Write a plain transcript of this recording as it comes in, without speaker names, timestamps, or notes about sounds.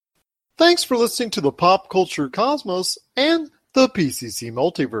Thanks for listening to the Pop Culture Cosmos and the PCC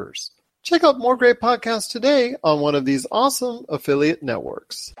Multiverse. Check out more great podcasts today on one of these awesome affiliate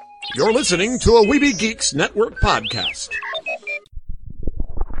networks. You're listening to a Weeby Geeks Network podcast.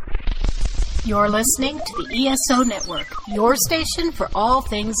 You're listening to the ESO Network, your station for all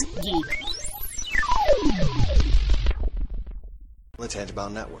things geek. The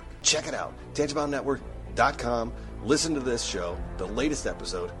Tangibound Network. Check it out. TangiboundNetwork.com. Listen to this show, the latest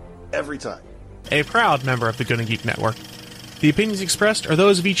episode, every time. A proud member of the Gonna Geek Network. The opinions expressed are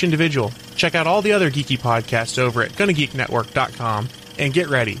those of each individual. Check out all the other geeky podcasts over at GonnaGeekNetwork.com and get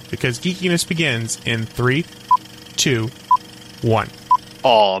ready, because geekiness begins in 3, 2, 1.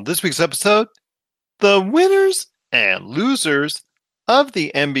 On this week's episode, the winners and losers of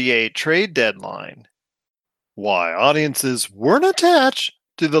the NBA trade deadline. Why audiences weren't attached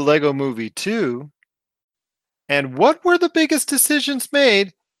to the Lego Movie 2. And what were the biggest decisions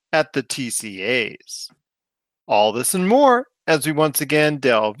made at the TCAs? All this and more as we once again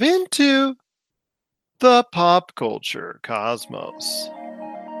delve into the Pop Culture Cosmos.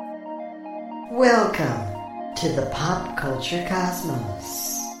 Welcome to the Pop Culture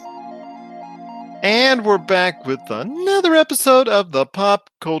Cosmos. And we're back with another episode of the Pop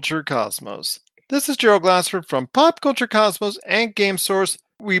Culture Cosmos. This is Gerald Glassford from Pop Culture Cosmos and Game Source.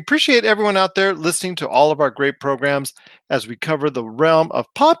 We appreciate everyone out there listening to all of our great programs as we cover the realm of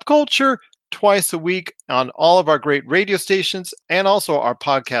pop culture twice a week on all of our great radio stations and also our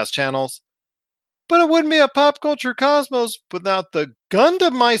podcast channels. But it wouldn't be a Pop Culture Cosmos without the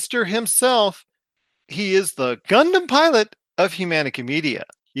Gundam Meister himself. He is the Gundam pilot of Humanica Media.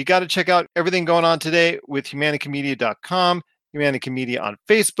 You got to check out everything going on today with humanicamedia.com, Humanica Media on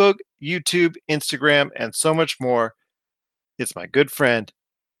Facebook, YouTube, Instagram, and so much more. It's my good friend,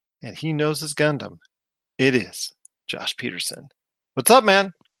 and he knows his Gundam. It is Josh Peterson. What's up,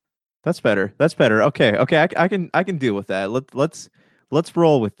 man? That's better. Okay. I can deal with that. Let's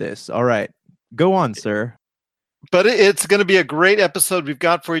roll with this. All right, go on, sir. But it's going to be a great episode we've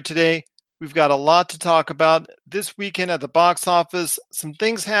got for you today. We've got a lot to talk about this weekend at the box office. Some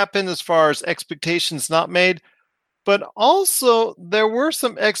things happened as far as expectations not made, but also there were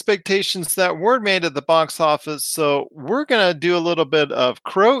some expectations that weren't made at the box office. So we're going to do a little bit of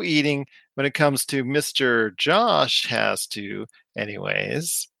crow eating when it comes to Mr. Josh has to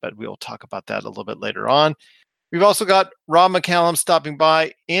anyways, but we'll talk about that a little bit later on. We've also got Rob McCallum stopping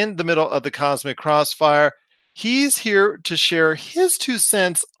by in the middle of the Cosmic Crossfire. He's here to share his 2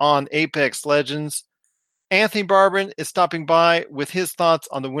 cents on Apex Legends. Anthony Barbin is stopping by with his thoughts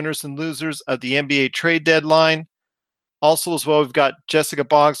on the winners and losers of the NBA trade deadline. Also as well, we've got Jessica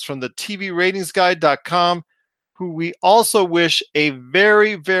Boggs from the TVRatingsGuide.com, who we also wish a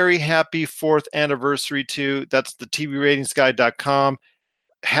very, very happy 4th anniversary to. That's the TVRatingsGuide.com.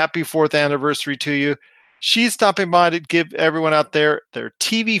 Happy 4th anniversary to you. She's stopping by to give everyone out there their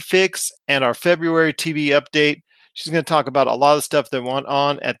TV fix and our February TV update. She's going to talk about a lot of stuff that went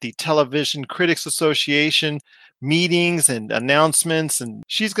on at the Television Critics Association meetings and announcements. And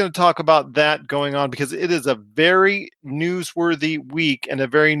she's going to talk about that going on because it is a very newsworthy week and a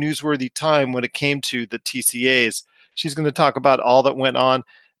very newsworthy time when it came to the TCAs. She's going to talk about all that went on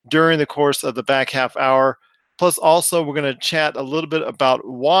during the course of the back half hour. Plus, also, we're going to chat a little bit about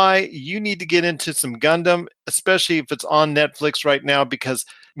why you need to get into some Gundam, especially if it's on Netflix right now, because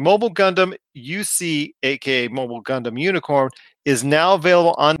Mobile Gundam UC, aka Mobile Gundam Unicorn, is now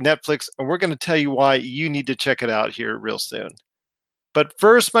available on Netflix, and we're going to tell you why you need to check it out here real soon. But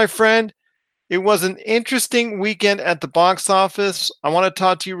first, my friend, it was an interesting weekend at the box office. I want to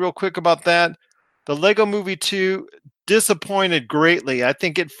talk to you real quick about that. The Lego Movie 2 disappointed greatly. I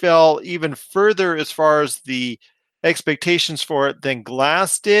think it fell even further as far as the expectations for it than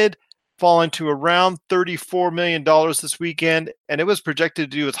Glass did, falling to around $34 million this weekend, and it was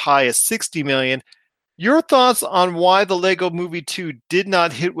projected to do as high as $60 million. Your thoughts on why the Lego Movie 2 did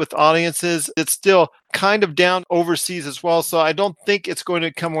not hit with audiences? It's still kind of down overseas as well, so I don't think it's going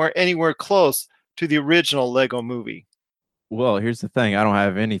to come anywhere close to the original Lego Movie. Well, here's the thing. I don't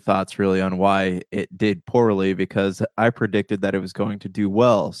have any thoughts really on why it did poorly because I predicted that it was going to do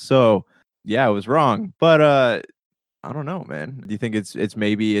well. So, yeah, I was wrong. But I don't know, man. Do you think it's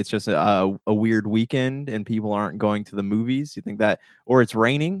maybe it's just a weird weekend and people aren't going to the movies? You think that, or it's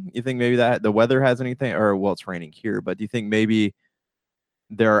raining? You think maybe that the weather has anything, or well, it's raining here, but do you think maybe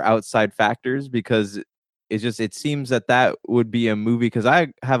there are outside factors? Because it seems that would be a movie, because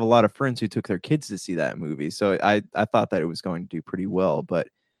I have a lot of friends who took their kids to see that movie. So I thought that it was going to do pretty well, but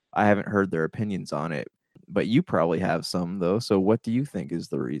I haven't heard their opinions on it. But you probably have some, though. So what do you think is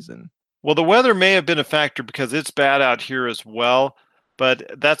the reason? Well, the weather may have been a factor because it's bad out here as well. but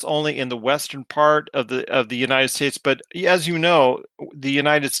that's only in the western part of the United States. But as you know, the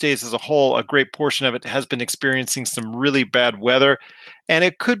United States as a whole, a great portion of it has been experiencing some really bad weather, and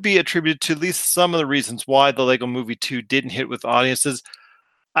it could be attributed to at least some of the reasons why the Lego Movie 2 didn't hit with audiences.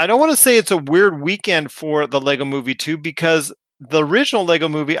 I don't want to say it's a weird weekend for the Lego Movie 2 because the original Lego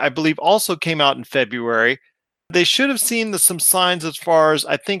Movie, I believe, also came out in February. They should have seen some signs as far as,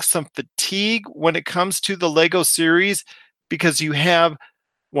 I think, some fatigue when it comes to the Lego series, because you have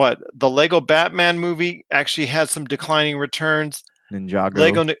the Lego Batman movie actually had some declining returns.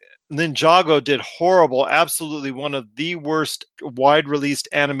 Ninjago did horrible, absolutely one of the worst wide released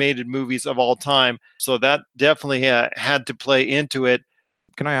animated movies of all time. So that definitely had to play into it.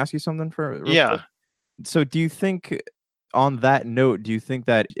 Can I ask you something for Yeah. quick? So do you think, on that note, do you think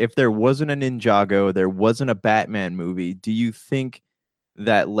that if there wasn't a Ninjago, there wasn't a Batman movie, do you think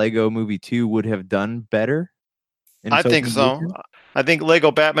that Lego Movie 2 would have done better? I think so. I think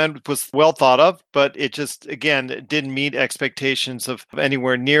Lego Batman was well thought of, but it just, again, it didn't meet expectations of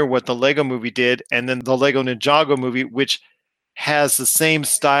anywhere near what the Lego Movie did. And then the Lego Ninjago movie, which has the same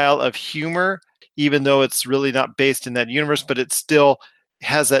style of humor, even though it's really not based in that universe, but it still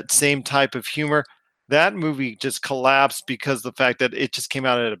has that same type of humor. That movie just collapsed because of the fact that it just came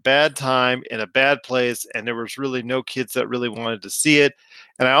out at a bad time in a bad place, and there was really no kids that really wanted to see it.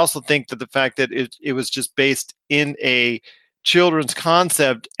 And I also think that the fact that it was just based in a children's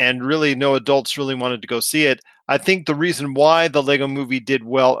concept and really no adults really wanted to go see it. I think the reason why the Lego Movie did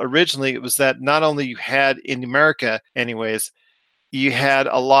well originally, it was that not only you had in America anyways, you had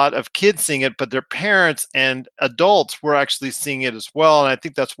a lot of kids seeing it, but their parents and adults were actually seeing it as well. And I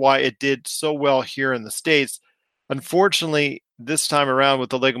think that's why it did so well here in the States. Unfortunately, this time around with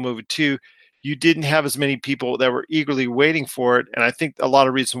the Lego Movie 2, you didn't have as many people that were eagerly waiting for it. And I think a lot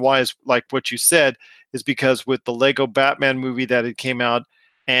of reason why is like what you said, is because with the Lego Batman movie that it came out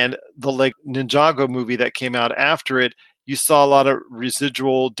and the Lego Ninjago movie that came out after it, you saw a lot of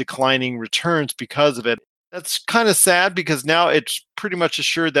residual declining returns because of it. That's kind of sad because now it's pretty much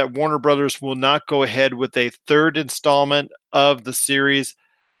assured that Warner Brothers will not go ahead with a third installment of the series.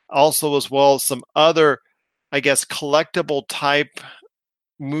 Also, as well as some other, I guess, collectible type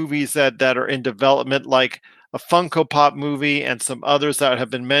movies that are in development, like a Funko Pop movie and some others that have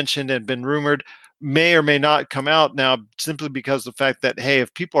been mentioned and been rumored may or may not come out now, simply because of the fact that, hey,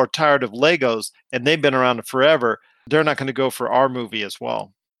 if people are tired of Legos and they've been around forever, they're not going to go for our movie as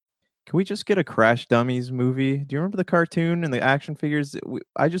well. Can we just get a Crash Dummies movie? Do you remember the cartoon and the action figures?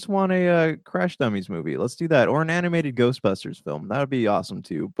 I just want a Crash Dummies movie. Let's do that. Or an animated Ghostbusters film. That would be awesome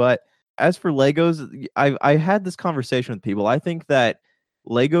too. But as for Legos, I had this conversation with people. I think that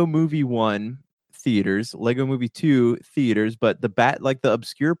Lego Movie 1 theaters, Lego Movie 2 theaters, but the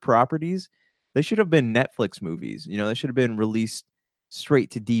obscure properties, they should have been Netflix movies. You know, they should have been released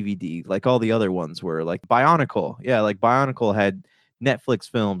straight to DVD, like all the other ones were. Like Bionicle. Yeah, like Bionicle had Netflix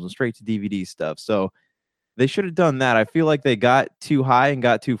films and straight to DVD stuff. So they should have done that. I feel like they got too high and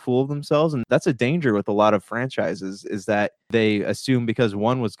got too full of themselves. And that's a danger with a lot of franchises, is that they assume because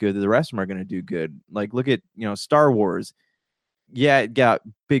one was good, that the rest of them are going to do good. Like look at, Star Wars. Yeah, it got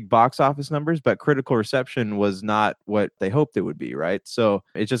big box office numbers, but critical reception was not what they hoped it would be, right? So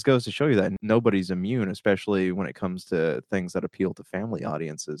it just goes to show you that nobody's immune, especially when it comes to things that appeal to family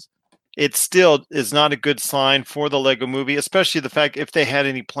audiences. It still is not a good sign for the Lego Movie, especially the fact if they had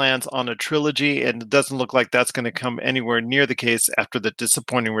any plans on a trilogy, and it doesn't look like that's going to come anywhere near the case after the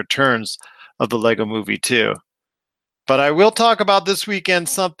disappointing returns of the Lego Movie 2. But I will talk about this weekend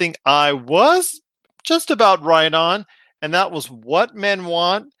something I was just about right on, and that was What Men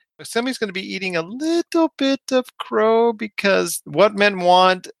Want. Somebody's going to be eating a little bit of crow because What Men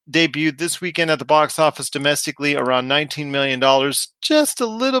Want debuted this weekend at the box office domestically around $19 million, just a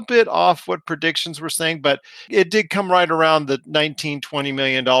little bit off what predictions were saying, but it did come right around the $19-20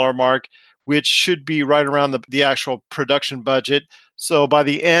 million mark, which should be right around the actual production budget. So by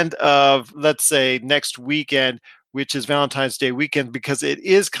the end of, let's say, next weekend, which is Valentine's Day weekend, because it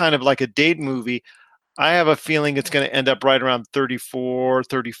is kind of like a date movie, I have a feeling it's going to end up right around 34,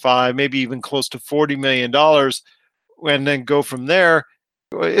 35, maybe even close to $40 million, and then go from there.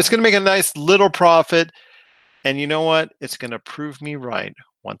 It's going to make a nice little profit. And you know what? It's going to prove me right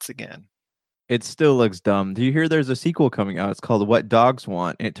once again. It still looks dumb. Do you hear there's a sequel coming out? It's called What Dogs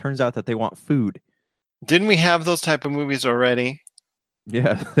Want. And it turns out that they want food. Didn't we have those type of movies already?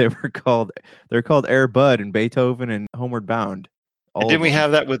 Yeah, they're called Air Bud and Beethoven and Homeward Bound. And didn't we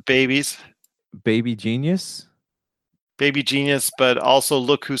have that with babies? Baby Genius, but also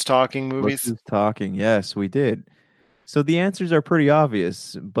Look Who's Talking movies. Look Who's Talking, yes, we did. So the answers are pretty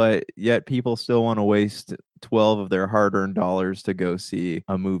obvious, but yet people still want to waste 12 of their hard-earned dollars to go see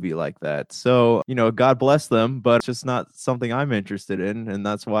a movie like that. So, God bless them, but it's just not something I'm interested in, and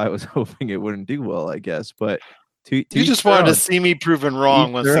that's why I was hoping it wouldn't do well, I guess. But you just wanted to see me proven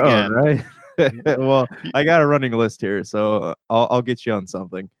wrong once again, right? Well, I got a running list here, so I'll get you on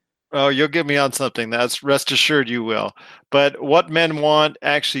something. Oh, you'll get me on something. That's rest assured you will. But What Men Want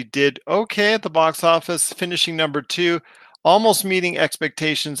actually did okay at the box office, finishing number 2, almost meeting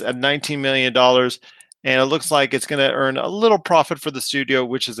expectations at $19 million. And it looks like it's going to earn a little profit for the studio,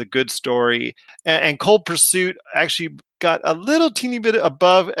 which is a good story. And Cold Pursuit actually got a little teeny bit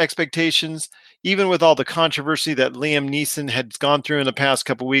above expectations, even with all the controversy that Liam Neeson had gone through in the past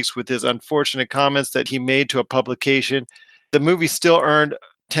couple of weeks with his unfortunate comments that he made to a publication. The movie still earned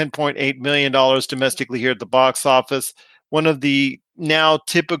 $10.8 million domestically here at the box office. One of the now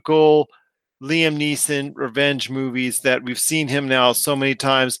typical Liam Neeson revenge movies that we've seen him now so many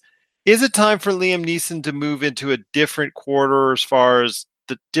times. Is it time for Liam Neeson to move into a different quarter as far as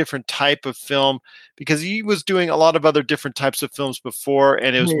the different type of film? Because he was doing a lot of other different types of films before,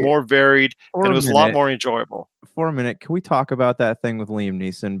 and it was more varied, and it was a lot more enjoyable. For a minute, can we talk about that thing with Liam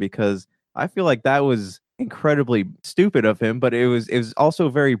Neeson? Because I feel like that was incredibly stupid of him, but it was also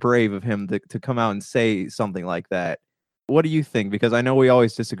very brave of him to come out and say something like that. What do you think? Because I know we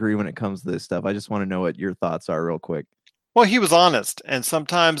always disagree when it comes to this stuff. I just want to know what your thoughts are real quick. Well, he was honest, and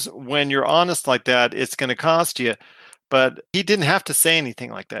sometimes when you're honest like that, it's going to cost you. But he didn't have to say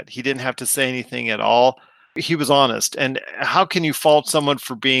anything like that. He didn't have to say anything at all. He was honest. And how can you fault someone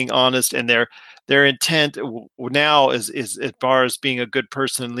for being honest and their intent now is as far as being a good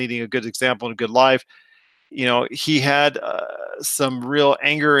person and leading a good example and a good life? He had some real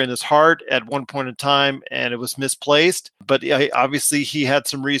anger in his heart at one point in time, and it was misplaced. But obviously he had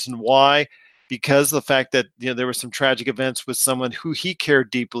some reason why, because of the fact that there were some tragic events with someone who he cared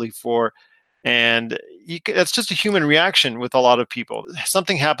deeply for. And it's just a human reaction with a lot of people.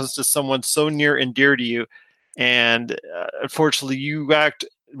 Something happens to someone so near and dear to you, and unfortunately you act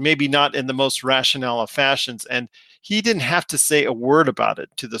maybe not in the most rationale of fashions. And he didn't have to say a word about it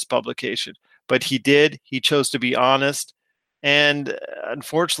to this publication, but he did. He chose to be honest. And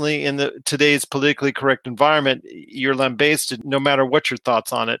unfortunately, in today's politically correct environment, you're lambasted no matter what your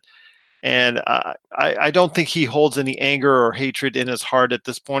thoughts on it. And I don't think he holds any anger or hatred in his heart at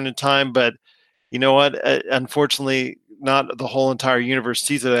this point in time. But you know what? Unfortunately, not the whole entire universe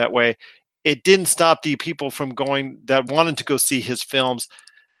sees it that way. It didn't stop the people from going that wanted to go see his films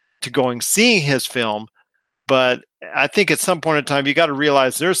to seeing his film. But I think at some point in time, you got to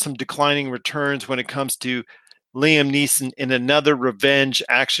realize there's some declining returns when it comes to Liam Neeson in another revenge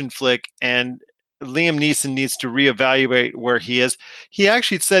action flick. And Liam Neeson needs to reevaluate where he is. He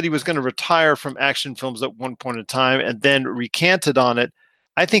actually said he was going to retire from action films at one point in time and then recanted on it.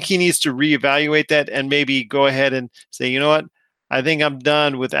 I think he needs to reevaluate that and maybe go ahead and say, you know what? I think I'm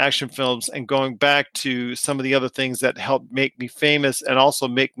done with action films and going back to some of the other things that helped make me famous and also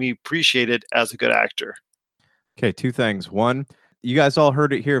make me appreciated as a good actor. Okay, 2 things. One, you guys all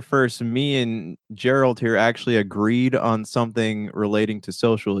heard it here first. Me and Gerald here actually agreed on something relating to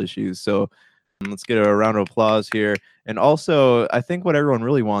social issues. So let's get a round of applause here. And also, I think what everyone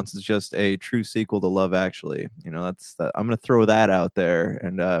really wants is just a true sequel to Love Actually. I'm going to throw that out there,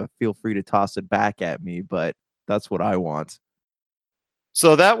 and feel free to toss it back at me, but that's what I want.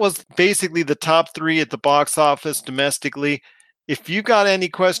 So that was basically the top 3 at the box office domestically. If you got any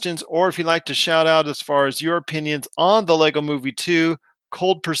questions, or if you'd like to shout out as far as your opinions on the Lego Movie 2,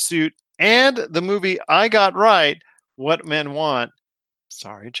 Cold Pursuit, and the movie I got right, What Men Want.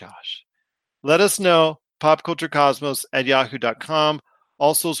 Sorry, Josh. Let us know, popculturecosmos@yahoo.com.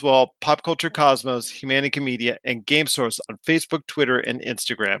 Also as well, Pop Culture Cosmos, Humanica Media, and Game Source on Facebook, Twitter, and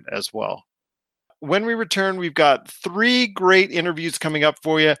Instagram as well. When we return, we've got 3 great interviews coming up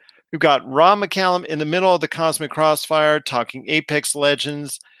for you. We've got Rob McCallum in the middle of the Cosmic Crossfire talking Apex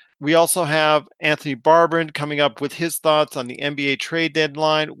Legends. We also have Anthony Barbrin coming up with his thoughts on the NBA trade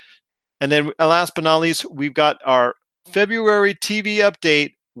deadline. And then last but not least, we've got our February TV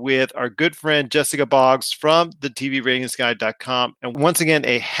update with our good friend Jessica Boggs from the TVRatingsGuide.com. And once again,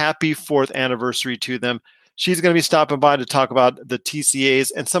 a happy 4th anniversary to them. She's going to be stopping by to talk about the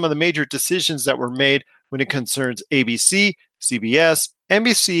TCAs and some of the major decisions that were made when it concerns ABC, CBS,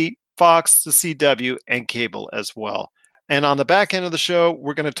 NBC, Fox, the CW, and cable as well. And on the back end of the show,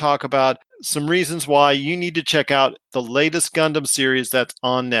 we're going to talk about some reasons why you need to check out the latest Gundam series that's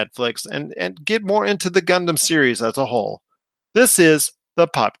on Netflix and get more into the Gundam series as a whole. This is the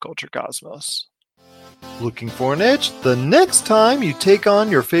Pop Culture Cosmos. Looking for an edge the next time you take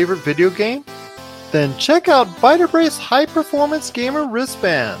on your favorite video game? Then check out Vitabrace High Performance Gamer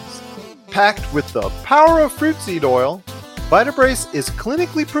Wristbands. Packed with the power of fruit seed oil, Vitabrace is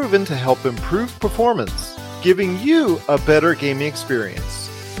clinically proven to help improve performance, giving you a better gaming experience.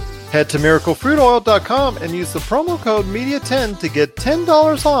 Head to miraclefruitoil.com and use the promo code MEDIA10 to get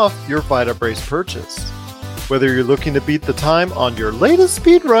 $10 off your Vitabrace purchase. Whether you're looking to beat the time on your latest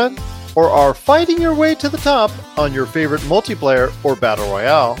speedrun or are fighting your way to the top on your favorite multiplayer or battle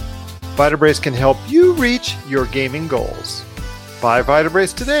royale, Vitabrace can help you reach your gaming goals. Buy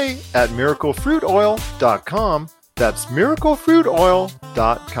Vitabrace today at miraclefruitoil.com. That's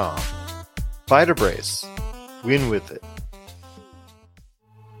miraclefruitoil.com. Vitabrace. Win with it.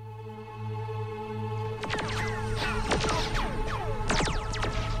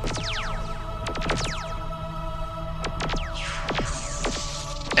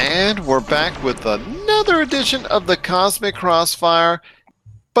 And we're back with another edition of the Cosmic Crossfire.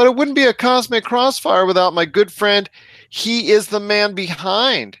 But it wouldn't be a Cosmic Crossfire without my good friend. He is the man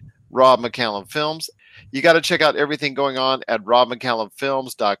behind Rob McCallum Films. You got to check out everything going on at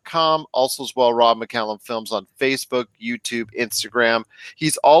robmccallumfilms.com. Also as well, Rob McCallum Films on Facebook, YouTube, Instagram.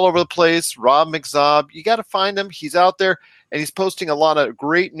 He's all over the place. Rob McZob. You got to find him. He's out there, and he's posting a lot of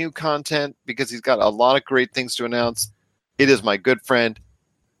great new content because he's got a lot of great things to announce. It is my good friend.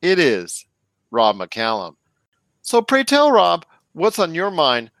 It is Rob McCallum. So pray tell, Rob, what's on your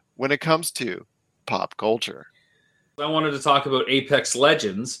mind when it comes to pop culture? I wanted to talk about Apex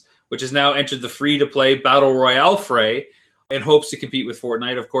Legends, which has now entered the free-to-play Battle Royale fray in hopes to compete with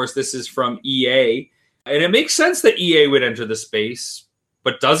Fortnite. Of course, this is from EA. And it makes sense that EA would enter the space,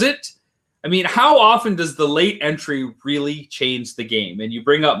 but does it? I mean, how often does the late entry really change the game? And you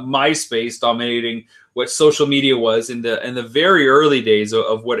bring up MySpace dominating what social media was in the very early days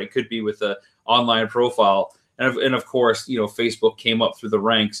of what it could be with an online profile. And of course, you know, Facebook came up through the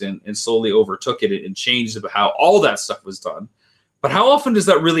ranks and slowly overtook it and changed how all that stuff was done. But how often does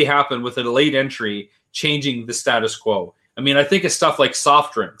that really happen with a late entry changing the status quo? I mean, I think of stuff like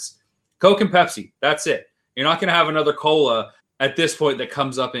soft drinks, Coke and Pepsi. That's it. You're not going to have another cola at this point that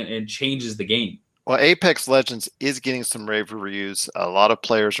comes up and changes the game. Well, Apex Legends is getting some rave reviews. A lot of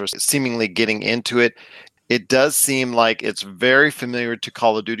players are seemingly getting into it. It does seem like it's very familiar to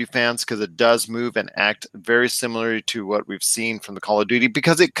Call of Duty fans because it does move and act very similarly to what we've seen from the Call of Duty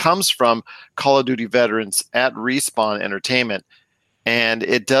because it comes from Call of Duty veterans at Respawn Entertainment. And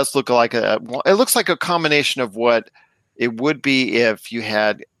it does look like it looks like a combination of what it would be if you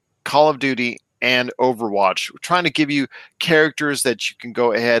had Call of Duty and Overwatch. We're trying to give you characters that you can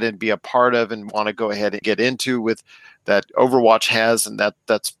go ahead and be a part of and want to go ahead and get into with that Overwatch has, and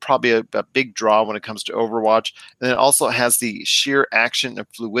that's probably a big draw when it comes to Overwatch. And it also has the sheer action and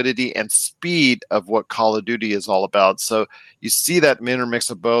fluidity and speed of what Call of Duty is all about. So you see that intermix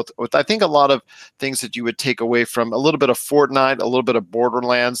of both with, I think, a lot of things that you would take away from a little bit of Fortnite, a little bit of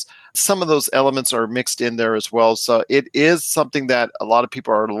Borderlands. Some of those elements are mixed in there as well. So it is something that a lot of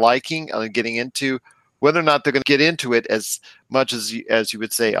people are liking and getting into. Whether or not they're going to get into it as much as you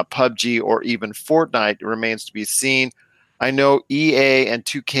would say a PUBG or even Fortnite remains to be seen. I know EA and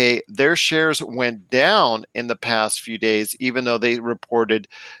 2K, their shares went down in the past few days, even though they reported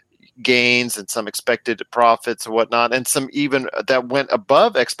gains and some expected profits and whatnot, and some even that went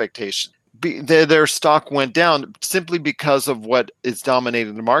above expectation. Their stock went down simply because of what is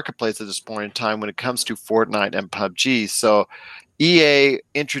dominating the marketplace at this point in time when it comes to Fortnite and PUBG. So EA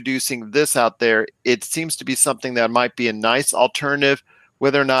introducing this out there, it seems to be something that might be a nice alternative.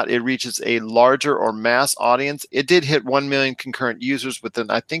 Whether or not it reaches a larger or mass audience, it did hit 1 million concurrent users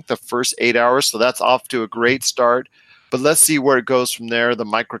within, I think, the first 8 hours. So that's off to a great start. But let's see where it goes from there, the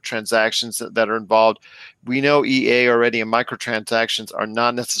microtransactions that are involved. We know EA already, and microtransactions are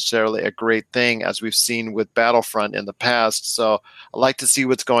not necessarily a great thing, as we've seen with Battlefront in the past. So I like to see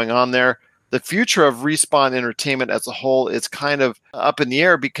what's going on there. The future of Respawn Entertainment as a whole is kind of up in the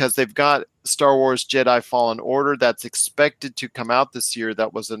air because they've got Star Wars Jedi Fallen Order that's expected to come out this year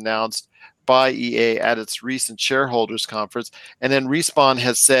that was announced by EA at its recent shareholders conference. And then Respawn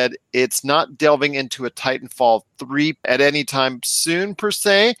has said it's not delving into a Titanfall 3 at any time soon per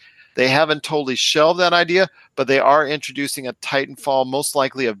se. They haven't totally shelved that idea, but they are introducing a Titanfall, most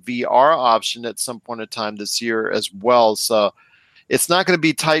likely a VR option at some point in time this year as well. So it's not going to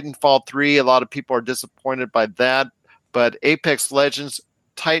be Titanfall 3. A lot of people are disappointed by that. But Apex Legends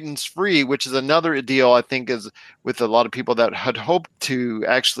Titans Free, which is another deal I think is with a lot of people that had hoped to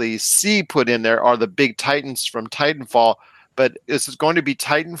actually see put in there are the big Titans from Titanfall. But this is going to be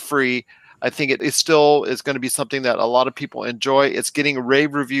Titan Free. I think it still is going to be something that a lot of people enjoy. It's getting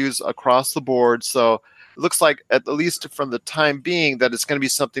rave reviews across the board. So it looks like, at least from the time being, that it's going to be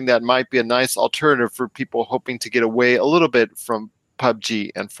something that might be a nice alternative for people hoping to get away a little bit from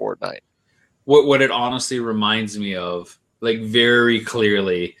PUBG and Fortnite. what it honestly reminds me of, like very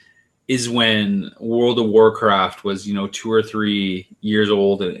clearly, is when World of Warcraft was, 2 or 3 years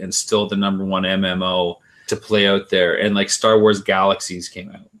old and still the number one MMO to play out there, and like Star Wars Galaxies came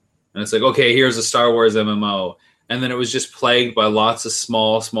out, and it's like, okay, here's a Star Wars MMO, and then it was just plagued by lots of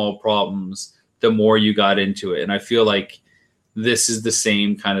small problems the more you got into it. And I feel like this is the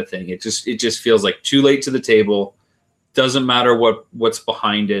same kind of thing. It just feels like too late to the table. Doesn't matter what's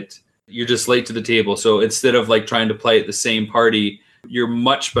behind it. You're just late to the table. So instead of like trying to play at the same party, you're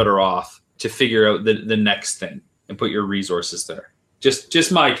much better off to figure out the next thing and put your resources there.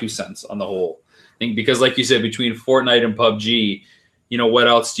 Just my 2 cents on the whole thing. Because like you said, between Fortnite and PUBG, what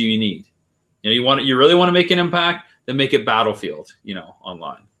else do you need? You really want to make an impact, then make it Battlefield,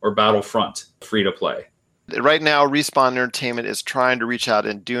 online, or Battlefront, free to play. Right now, Respawn Entertainment is trying to reach out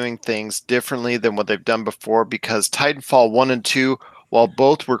and doing things differently than what they've done before, because Titanfall 1 and 2, while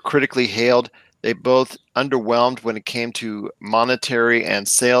both were critically hailed, they both underwhelmed when it came to monetary and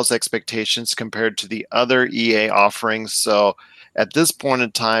sales expectations compared to the other EA offerings. So at this point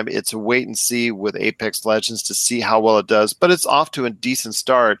in time, it's a wait and see with Apex Legends to see how well it does, but it's off to a decent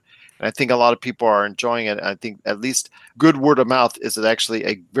start. And I think a lot of people are enjoying it. I think at least good word of mouth is actually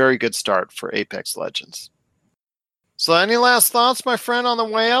a very good start for Apex Legends. So any last thoughts, my friend, on the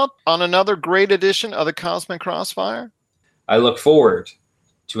way out on another great edition of the Cosmic Crossfire? I look forward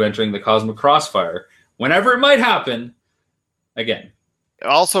to entering the Cosmic Crossfire whenever it might happen again.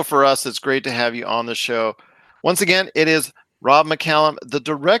 Also for us, it's great to have you on the show. Once again, it is Rob McCallum, the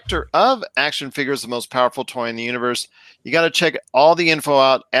director of Action Figures, the Most Powerful Toy in the Universe. You got to check all the info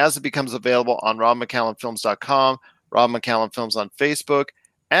out as it becomes available on robmccallumfilms.com, Rob McCallum Films on Facebook,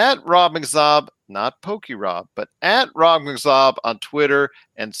 at Rob McZob, not Pokey Rob, but at Rob McZob on Twitter,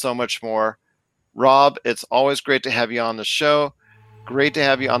 and so much more. Rob, it's always great to have you on the show. Great to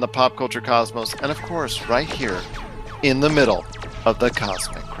have you on the Pop Culture Cosmos, and of course, right here in the middle of the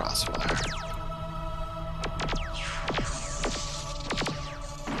Cosmic Crossfire.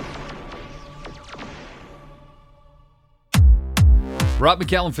 Rob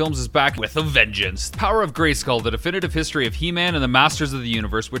McCallum Films is back with a vengeance. Power of Grayskull, the definitive history of He-Man and the Masters of the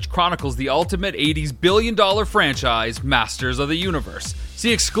Universe, which chronicles the ultimate 80s billion-dollar franchise, Masters of the Universe.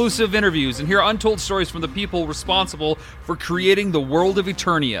 See exclusive interviews and hear untold stories from the people responsible for creating the world of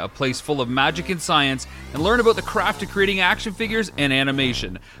Eternia, a place full of magic and science, and learn about the craft of creating action figures and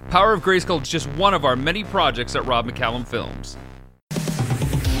animation. Power of Grayskull is just one of our many projects at Rob McCallum Films.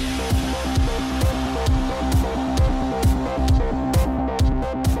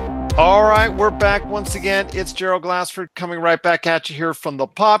 All right, we're back once again. It's Gerald Glassford coming right back at you here from the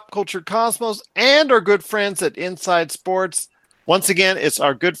Pop Culture Cosmos and our good friends at Inside Sports. Once again, it's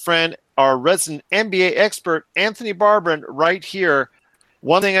our good friend, our resident NBA expert, Anthony Barberin, right here.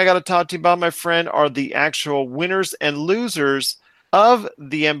 One thing I got to talk to you about, my friend, are the actual winners and losers of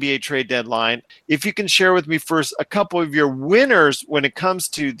the NBA trade deadline. If you can share with me first a couple of your winners when it comes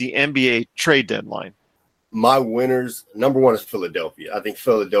to the NBA trade deadline. My winners, number one is Philadelphia. I think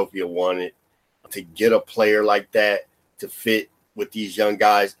Philadelphia wanted to get a player like that to fit with these young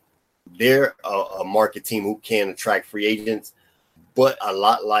guys. They're a market team who can attract free agents, but a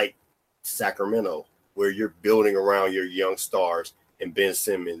lot like Sacramento, where you're building around your young stars and Ben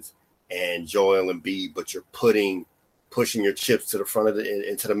Simmons and Joel Embiid, but you're pushing your chips to the front of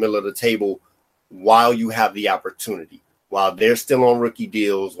into the middle of the table while you have the opportunity. While they're still on rookie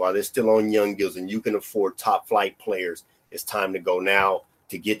deals, while they're still on young deals, and you can afford top flight players, it's time to go now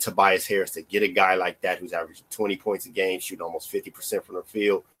to get Tobias Harris, to get a guy like that who's averaging 20 points a game, shooting almost 50% from the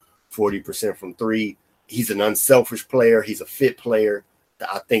field, 40% from three. He's an unselfish player. He's a fit player.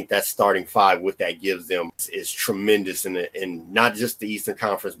 I think that starting five, what that gives them is tremendous in not just the Eastern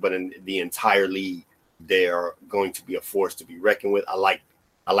Conference, but in the entire league. They are going to be a force to be reckoned with. I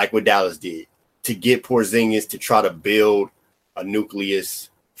like what Dallas did to get Porzingis to try to build a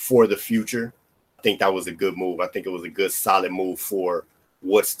nucleus for the future. I think that was a good move. I think it was a good, solid move for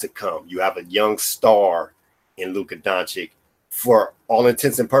what's to come. You have a young star in Luka Doncic. For all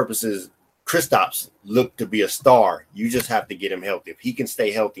intents and purposes, Kristaps looked to be a star. You just have to get him healthy. If he can stay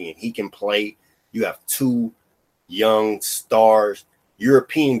healthy and he can play, you have two young stars,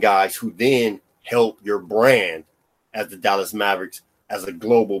 European guys who then help your brand as the Dallas Mavericks as a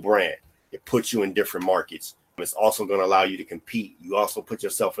global brand. It puts you in different markets. It's also going to allow you to compete. You also put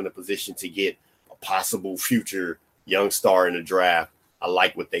yourself in a position to get a possible future young star in the draft. I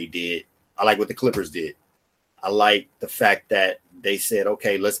like what they did. I like what the Clippers did. I like the fact that they said,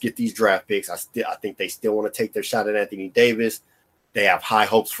 okay, let's get these draft picks. I think they still want to take their shot at Anthony Davis. They have high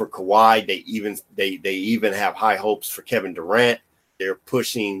hopes for Kawhi. They even have high hopes for Kevin Durant. They're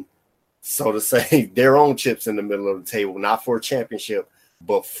pushing so to say, their own chips in the middle of the table, not for a championship,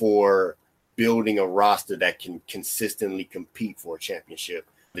 but for building a roster that can consistently compete for a championship.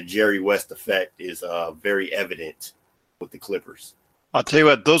 The Jerry West effect is very evident with the Clippers. I'll tell you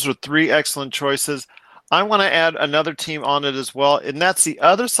what, those were 3 excellent choices. I want to add another team on it as well, and that's the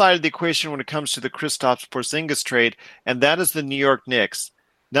other side of the equation when it comes to the Kristaps Porzingis trade, and that is the New York Knicks.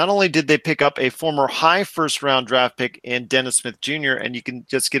 Not only did they pick up a former high first-round draft pick in Dennis Smith Jr., and you can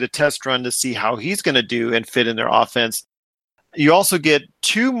just get a test run to see how he's going to do and fit in their offense, you also get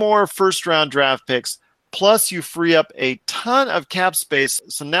 2 more first-round draft picks, plus you free up a ton of cap space.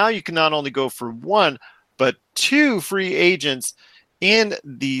 So now you can not only go for 1, but 2 free agents in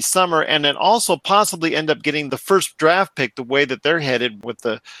the summer, and then also possibly end up getting the first draft pick the way that they're headed with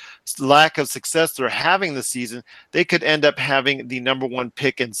the lack of success they're having this season. They could end up having the number 1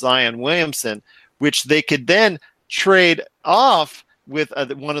 pick in Zion Williamson, which they could then trade off with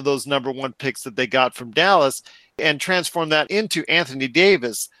one of those number 1 picks that they got from Dallas and transform that into Anthony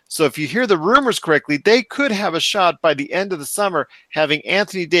Davis. So if you hear the rumors correctly, they could have a shot by the end of the summer having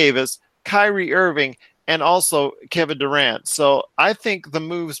Anthony Davis, Kyrie Irving, and also Kevin Durant. So I think the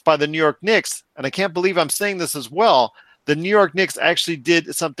moves by the New York Knicks, and I can't believe I'm saying this as well, the New York Knicks actually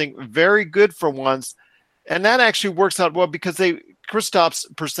did something very good for once, and that actually works out well because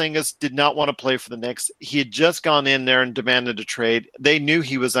Kristaps Porzingis did not want to play for the Knicks. He had just gone in there and demanded a trade. They knew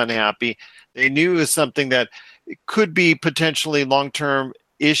he was unhappy. They knew it was something that could be potentially long-term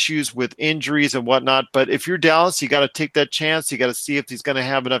issues with injuries and whatnot. But if you're Dallas, you got to take that chance. You got to see if he's going to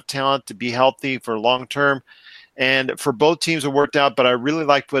have enough talent to be healthy for long-term. And for both teams, it worked out, but I really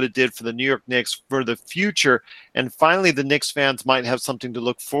liked what it did for the New York Knicks for the future. And finally, the Knicks fans might have something to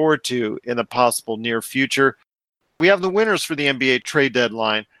look forward to in a possible near future. We have the winners for the NBA trade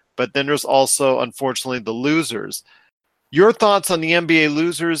deadline, but then there's also, unfortunately, the losers. Your thoughts on the NBA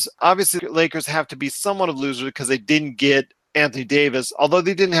losers? Obviously, the Lakers have to be somewhat of losers because they didn't get Anthony Davis, although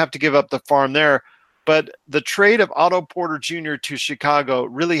they didn't have to give up the farm there. But the trade of Otto Porter Jr. to Chicago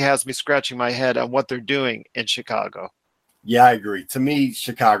really has me scratching my head on what they're doing in Chicago. Yeah, I agree. To me,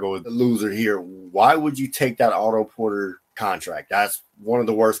 Chicago is the loser here. Why would you take that Otto Porter contract? That's one of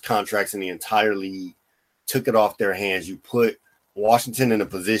the worst contracts in the entire league. Took it off their hands. You put Washington in a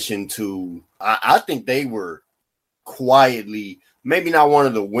position to, I think they were quietly, maybe not one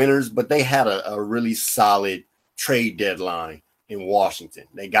of the winners, but they had a really solid trade deadline in Washington.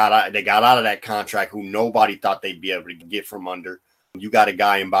 They got out of that contract who nobody thought they'd be able to get from under. You got a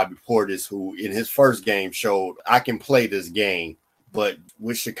guy in Bobby Portis who in his first game showed I can play this game, but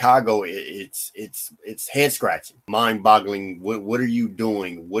with Chicago it's head scratching, mind boggling. What are you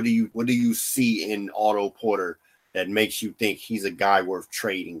doing? What do you see in Otto Porter that makes you think he's a guy worth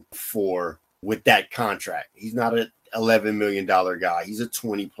trading for with that contract? He's not an $11 million guy. He's a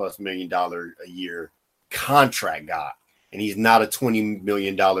 $20+ million a year contract guy, and he's not a $20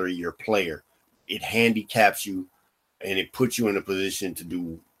 million a year player. It handicaps you and it puts you in a position to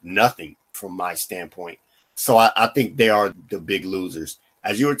do nothing from my standpoint. So I think they are the big losers.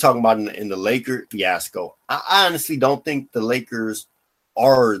 As you were talking about in the Lakers fiasco, I honestly don't think the Lakers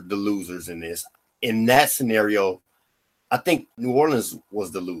are the losers in this. In that scenario, I think New Orleans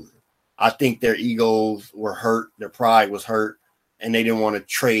was the loser. I think their egos were hurt, their pride was hurt, and they didn't want to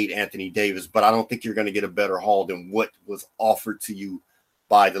trade Anthony Davis. But I don't think you're going to get a better haul than what was offered to you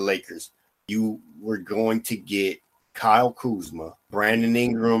by the Lakers. You were going to get Kyle Kuzma, Brandon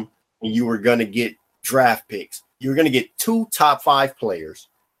Ingram, and you were going to get draft picks. You're going to get 2 top 5 players,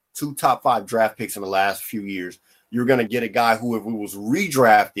 2 top 5 draft picks in the last few years. You're going to get a guy who, if he was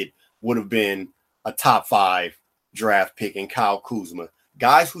redrafted, would have been a top 5 draft pick in Kyle Kuzma.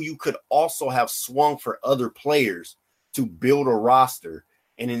 Guys who you could also have swung for other players to build a roster,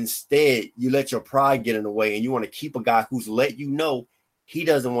 and instead you let your pride get in the way and you want to keep a guy who's let you know he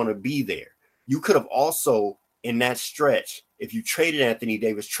doesn't want to be there. You could have also, in that stretch, if you traded Anthony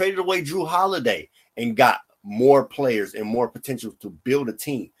Davis, traded away Drew Holiday and got more players and more potential to build a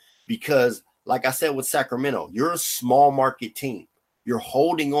team. Because like I said with Sacramento, you're a small market team. You're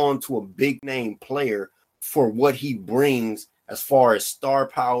holding on to a big name player for what he brings as far as star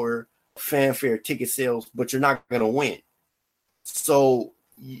power, fanfare, ticket sales, but you're not going to win. So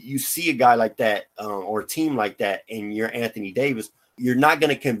you see a guy like that or a team like that, and you're Anthony Davis, you're not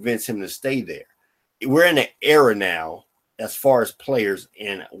going to convince him to stay there. We're in an era now, as far as players,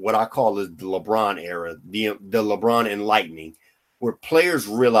 in what I call is the LeBron era, the LeBron enlightening, where players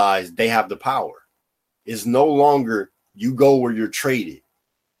realize they have the power. It's no longer you go where you're traded.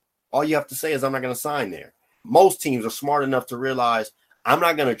 All you have to say is, I'm not going to sign there. Most teams are smart enough to realize I'm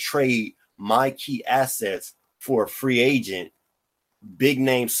not going to trade my key assets for a free agent big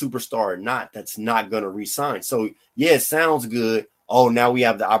name superstar or not, that's not going to resign. So yeah, it sounds good. Oh, now we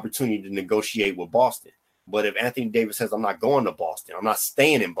have the opportunity to negotiate with Boston. But if Anthony Davis says, I'm not going to Boston, I'm not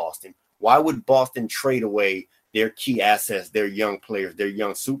staying in Boston, why would Boston trade away their key assets, their young players, their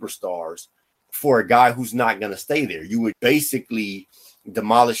young superstars for a guy who's not going to stay there? You would basically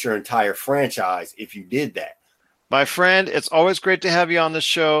demolish your entire franchise if you did that. My friend, it's always great to have you on the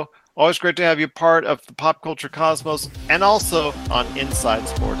show. Always great to have you part of the Pop Culture Cosmos and also on Inside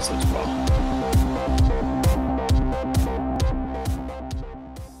Sports as well.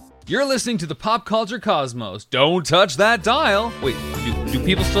 You're listening to the Pop Culture Cosmos. Don't touch that dial. Wait, do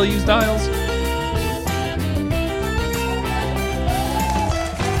people still use dials?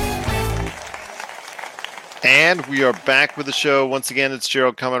 And we are back with the show. Once again, it's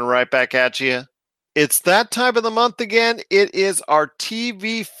Gerald coming right back at you. It's that time of the month again. It is our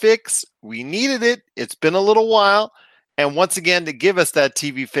TV fix. We needed it. It's been a little while. And once again, to give us that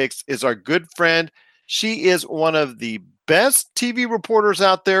TV fix is our good friend. She is one of the best TV reporters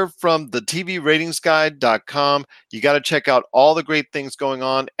out there from the TVRatingsGuide.com. You got to check out all the great things going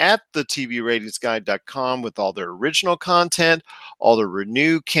on at the TVRatingsGuide.com with all their original content, all the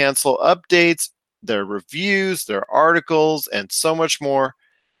renew, cancel updates, their reviews, their articles, and so much more.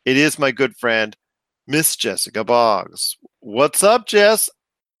 It is my good friend, Miss Jessica Boggs. What's up, Jess?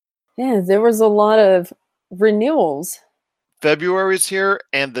 Yeah, there was a lot of renewals. February's here,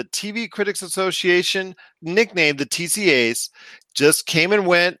 and the TV Critics Association, nicknamed the TCAs, just came and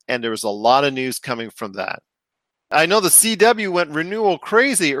went, and there was a lot of news coming from that. I know the CW went renewal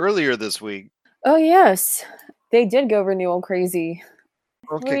crazy earlier this week. Oh, yes. They did go renewal crazy.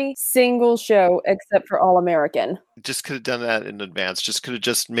 Okay. Every single show except for All American. Just could have done that in advance. Just could have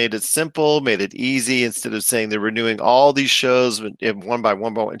just made it simple, made it easy, instead of saying they're renewing all these shows one by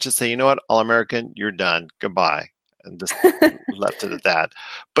one. And just say, you know what, All American, you're done. Goodbye. And just left it at that.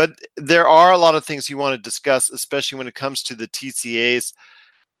 But there are a lot of things you want to discuss, especially when it comes to the TCAs.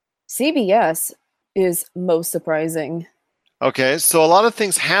 CBS is most surprising. Okay, so a lot of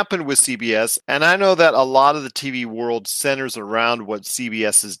things happen with CBS, and I know that a lot of the TV world centers around what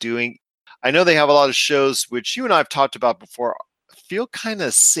CBS is doing. I know they have a lot of shows, which you and I have talked about before, feel kind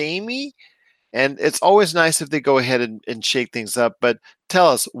of samey, and it's always nice if they go ahead and shake things up. But tell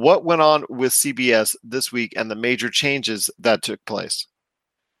us, what went on with CBS this week and the major changes that took place?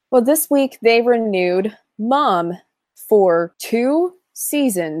 Well, this week they renewed Mom for 2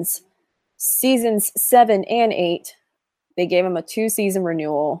 seasons, seasons 7 and 8. They gave him a 2-season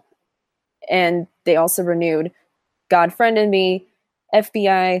renewal. And they also renewed God Friend and Me,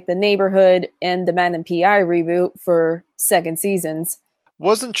 FBI, The Neighborhood, and the Man and PI reboot for 2nd seasons.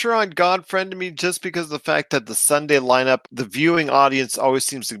 Wasn't sure on God Friend and Me just because of the fact that the Sunday lineup, the viewing audience always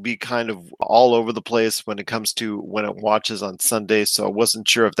seems to be kind of all over the place when it comes to when it watches on Sunday. So I wasn't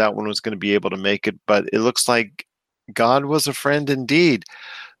sure if that one was going to be able to make it, but it looks like God was a friend indeed.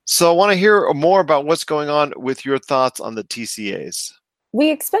 So I want to hear more about what's going on with your thoughts on the TCAs. We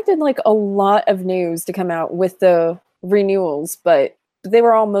expected like a lot of news to come out with the renewals, but they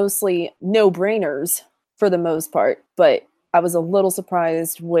were all mostly no-brainers for the most part. But I was a little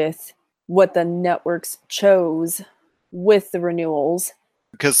surprised with what the networks chose with the renewals.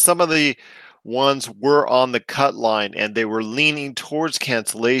 Because some of the ones were on the cut line and they were leaning towards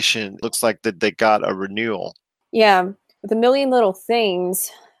cancellation. Looks like that they got a renewal. Yeah, with A Million Little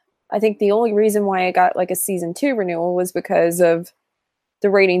Things, I think the only reason why I got like a season 2 renewal was because of the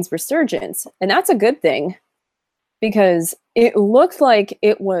ratings resurgence. And that's a good thing because it looked like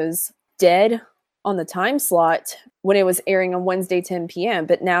it was dead on the time slot when it was airing on Wednesday, 10 p.m.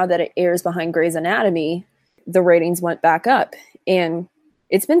 But now that it airs behind Grey's Anatomy, the ratings went back up. And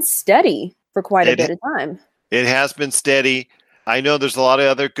it's been steady for quite a bit of time. It has been steady. I know there's a lot of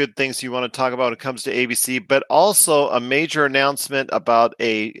other good things you want to talk about when it comes to ABC, but also a major announcement about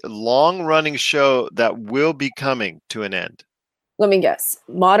a long-running show that will be coming to an end. Let me guess.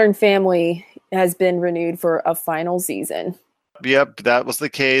 Modern Family has been renewed for a final season. Yep, that was the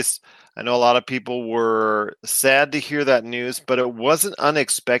case. I know a lot of people were sad to hear that news, but it wasn't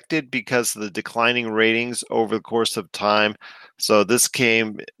unexpected because of the declining ratings over the course of time. So this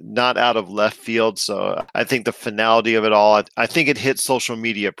came not out of left field. So I think the finality of it all, I think it hit social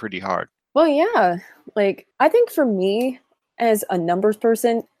media pretty hard. Well, yeah. Like, I think for me, as a numbers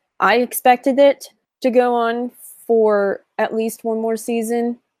person, I expected it to go on for at least one more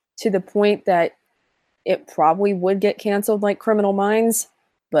season, to the point that it probably would get canceled like Criminal Minds.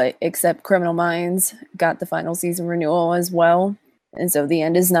 But except Criminal Minds got the final season renewal as well. And so the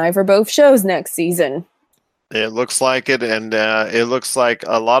end is nigh for both shows next season. It looks like it, and it looks like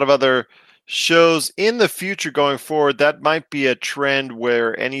a lot of other shows in the future going forward, that might be a trend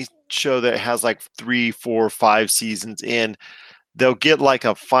where any show that has like 3, 4, 5 seasons in, they'll get like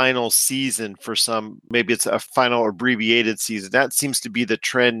a final season for some, maybe it's a final abbreviated season. That seems to be the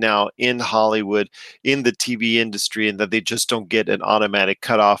trend now in Hollywood, in the TV industry, and that they just don't get an automatic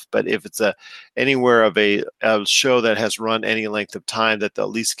cutoff. But if it's anywhere of a show that has run any length of time, that they'll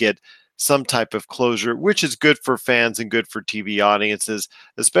at least get some type of closure, which is good for fans and good for TV audiences,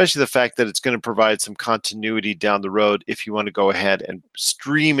 especially the fact that it's going to provide some continuity down the road if you want to go ahead and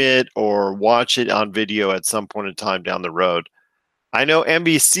stream it or watch it on video at some point in time down the road. I know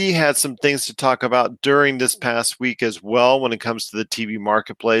NBC had some things to talk about during this past week as well when it comes to the TV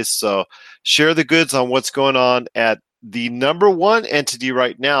marketplace. So share the goods on what's going on at the number one entity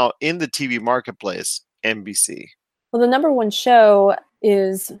right now in the TV marketplace, NBC. Well, the number one show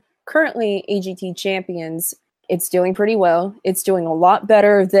is currently AGT Champions. It's doing pretty well. It's doing a lot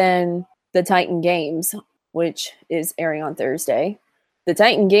better than the Titan Games, which is airing on Thursday. The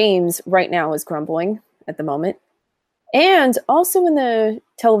Titan Games right now is crumbling at the moment. And also in the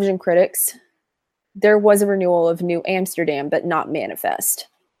television critics, there was a renewal of New Amsterdam, but not Manifest.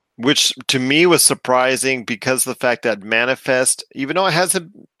 Which to me was surprising because of the fact that Manifest, even though it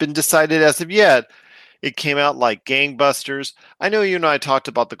hasn't been decided as of yet, it came out like gangbusters. I know you and I talked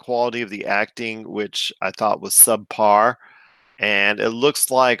about the quality of the acting, which I thought was subpar. And it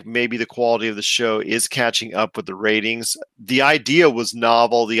looks like maybe the quality of the show is catching up with the ratings. The idea was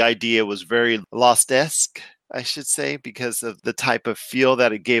novel. The idea was very Lost-esque, I should say, because of the type of feel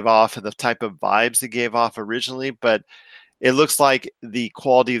that it gave off and the type of vibes it gave off originally. But it looks like the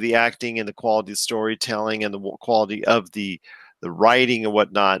quality of the acting and the quality of storytelling and the quality of the writing and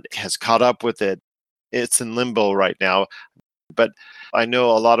whatnot has caught up with it. It's in limbo right now. But I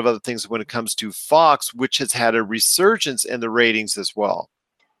know a lot of other things when it comes to Fox, which has had a resurgence in the ratings as well.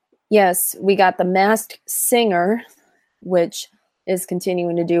 Yes, we got The Masked Singer, which is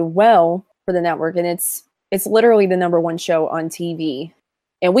continuing to do well for the network. And it's literally the number one show on TV.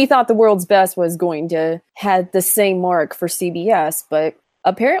 And we thought The World's Best was going to have the same mark for CBS, but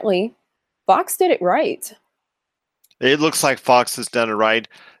apparently Fox did it right. It looks like Fox has done it right.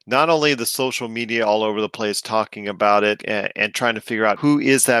 Not only the social media all over the place talking about it and trying to figure out who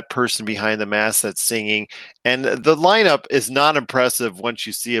is that person behind the mask that's singing. And the lineup is not impressive once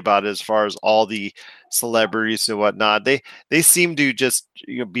you see about it as far as all the celebrities and whatnot. They seem to just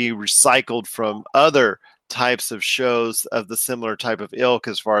be recycled from other types of shows of the similar type of ilk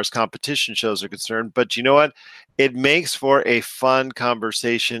as far as competition shows are concerned. But you know what? It makes for a fun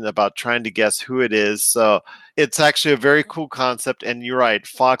conversation about trying to guess who it is. So it's actually a very cool concept. And you're right.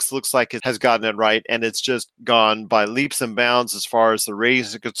 Fox looks like it has gotten it right. And it's just gone by leaps and bounds as far as the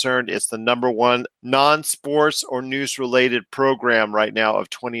ratings are concerned. It's the number one non-sports or news-related program right now of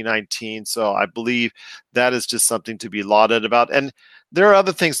 2019. So I believe that is just something to be lauded about. And there are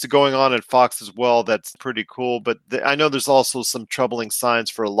other things going on at Fox as well that's pretty cool. But I know there's also some troubling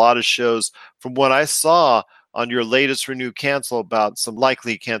signs for a lot of shows from what I saw on your latest renew cancel about some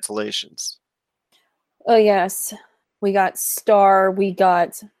likely cancellations. Oh, yes. We got Star, we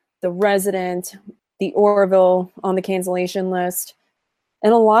got The Resident, The Orville on the cancellation list.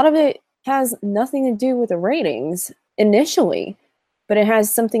 And a lot of it has nothing to do with the ratings initially, but it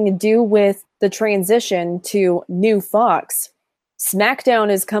has something to do with the transition to new Fox.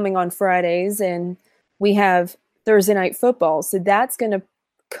 SmackDown is coming on Fridays, and we have Thursday Night Football. So that's going to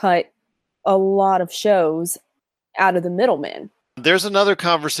cut a lot of shows out of the middleman. There's another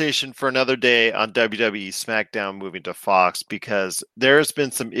conversation for another day on WWE SmackDown moving to Fox, because there's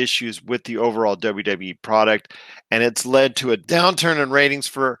been some issues with the overall WWE product, and it's led to a downturn in ratings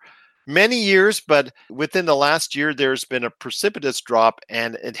for many years. But within the last year, there's been a precipitous drop,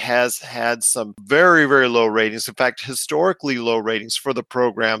 and it has had some very, very low ratings. In fact, historically low ratings for the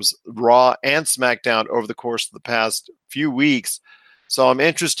programs Raw and SmackDown over the course of the past few weeks. So I'm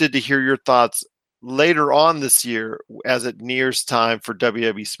interested to hear your thoughts later on this year as it nears time for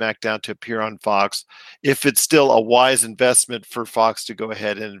WWE SmackDown to appear on Fox, if it's still a wise investment for Fox to go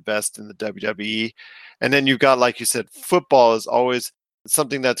ahead and invest in the WWE. And then you've got, like you said, football is always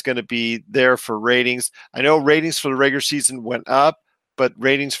something that's going to be there for ratings. I know ratings for the regular season went up, but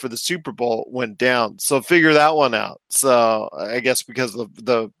ratings for the Super Bowl went down. So figure that one out. So I guess because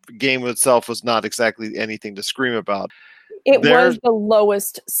the game itself was not exactly anything to scream about. It was the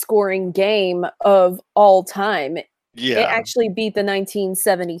lowest scoring game of all time. Yeah. It actually beat the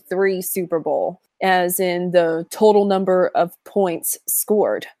 1973 Super Bowl, as in the total number of points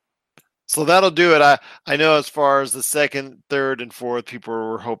scored. So that'll do it. I know as far as the second, third, and fourth, people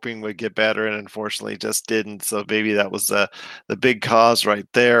were hoping would get better, and unfortunately just didn't. So maybe that was the big cause right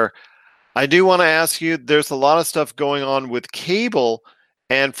there. I do want to ask you, there's a lot of stuff going on with cable.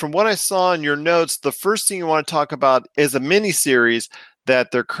 And from what I saw in your notes, the first thing you want to talk about is a miniseries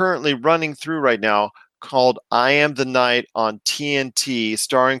that they're currently running through right now called I Am the Night on TNT,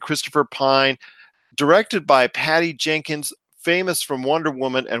 starring Christopher Pine, directed by Patty Jenkins, famous from Wonder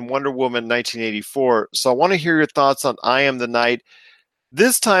Woman and Wonder Woman 1984. So I want to hear your thoughts on I Am the Night.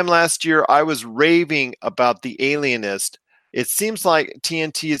 This time last year, I was raving about The Alienist. It seems like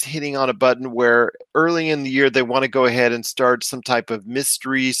TNT is hitting on a button where early in the year they want to go ahead and start some type of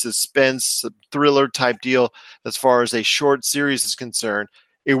mystery, suspense, thriller type deal as far as a short series is concerned.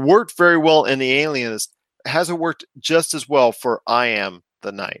 It worked very well in The Alienist. Has it worked just as well for I Am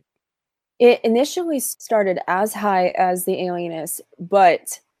the Night? It initially started as high as The Alienist,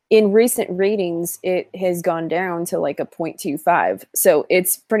 but in recent ratings, it has gone down to like a 0.25. So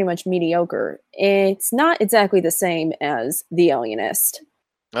it's pretty much mediocre. It's not exactly the same as The Alienist.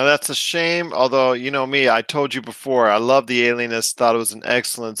 Now that's a shame. Although, you know me, I told you before, I love The Alienist, thought it was an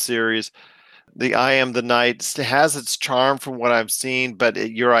excellent series. The I Am the Night has its charm from what I've seen, but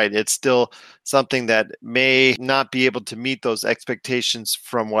you're right. It's still something that may not be able to meet those expectations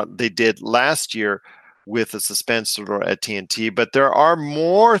from what they did last year with the suspense thriller at TNT. But there are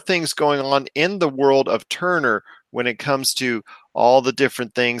more things going on in the world of Turner when it comes to all the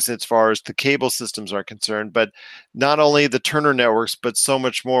different things as far as the cable systems are concerned, but not only the Turner networks, but so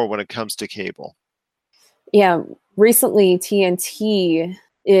much more when it comes to cable. Yeah, recently TNT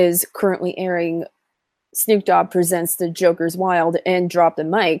is currently airing Snoop Dogg Presents The Joker's Wild and Drop the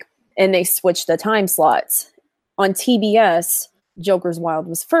Mic, and they switched the time slots. On TBS, Joker's Wild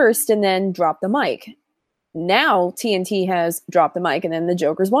was first and then Drop the Mic. Now TNT has Drop the Mic and then The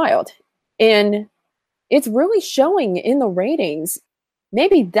Joker's Wild. And it's really showing in the ratings.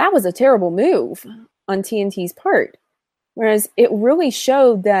 Maybe that was a terrible move on TNT's part. Whereas it really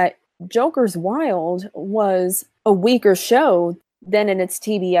showed that Joker's Wild was a weaker show than in its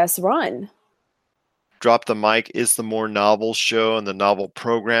TBS run. Drop the Mic is the more novel show and the novel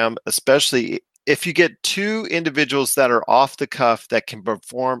program, especially if you get two individuals that are off the cuff that can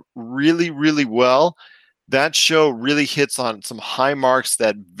perform really, really well. That show really hits on some high marks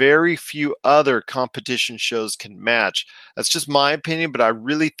that very few other competition shows can match. That's just my opinion, but I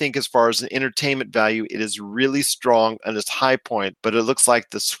really think as far as an entertainment value, it is really strong on its high point, but it looks like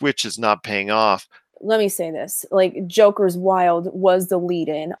the switch is not paying off. Let me say this, like Joker's Wild was the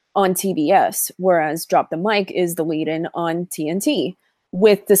lead-in on TBS, whereas Drop the Mic is the lead-in on TNT.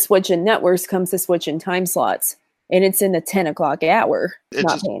 With the switch in networks comes the switch in time slots, and it's in the 10 o'clock hour. It's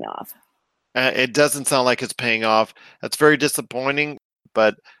not paying off. It doesn't sound like it's paying off. That's very disappointing,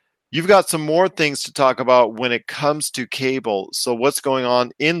 but you've got some more things to talk about when it comes to cable. So what's going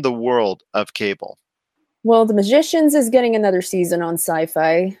on in the world of cable? Well, The Magicians is getting another season on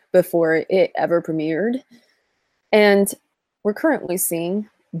Sci-Fi before it ever premiered. And we're currently seeing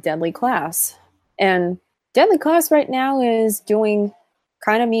Deadly Class. And Deadly Class right now is doing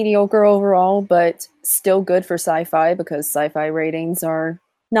kind of mediocre overall, but still good for Sci-Fi because Sci-Fi ratings are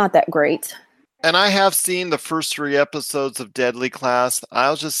not that great. And I have seen the first 3 episodes of Deadly Class.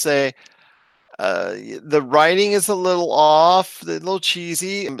 I'll just say the writing is a little off, a little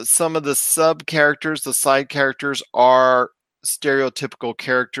cheesy. Some of the sub characters, the side characters, are stereotypical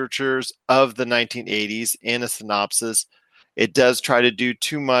caricatures of the 1980s in a synopsis. It does try to do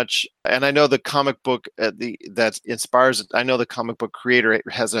too much. And I know the comic book that inspires it, I know the comic book creator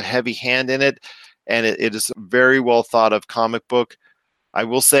has a heavy hand in it, and it is a very well thought of comic book. I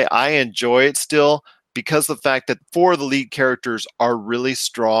will say I enjoy it still because of the fact that 4 of the lead characters are really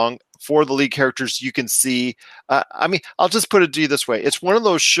strong. 4 of the lead characters you can see. I'll just put it to you this way. It's one of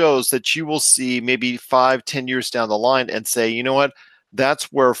those shows that you will see maybe 5-10 years down the line and say, you know what?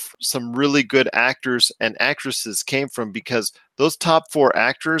 That's where some really good actors and actresses came from, because those top 4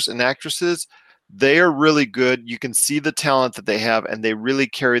 actors and actresses, they are really good. You can see the talent that they have, and they really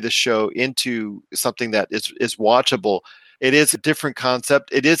carry the show into something that is watchable. It is a different concept.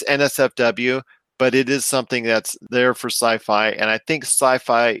 It is NSFW, but it is something that's there for Sci-Fi. And I think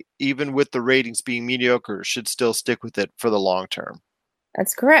Sci-Fi, even with the ratings being mediocre, should still stick with it for the long term.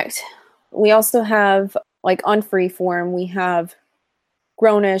 That's correct. We also have, like on Freeform, we have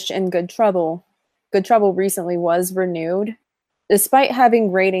Grownish and Good Trouble. Good Trouble recently was renewed, despite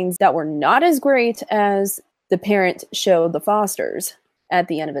having ratings that were not as great as the parent show, The Fosters, at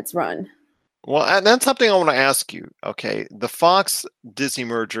the end of its run. Well, and that's something I want to ask you. Okay, the Fox Disney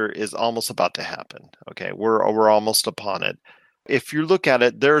merger is almost about to happen. Okay, we're almost upon it. If you look at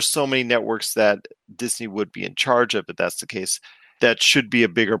it, there are so many networks that Disney would be in charge of, if that's the case, that should be a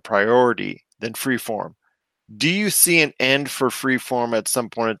bigger priority than Freeform. Do you see an end for Freeform at some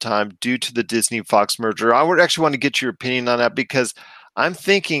point in time due to the Disney-Fox merger? I would actually want to get your opinion on that because I'm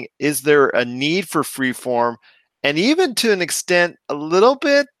thinking, is there a need for Freeform? And even to an extent, a little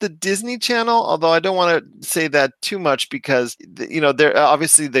bit the Disney Channel, although I don't want to say that too much because, they're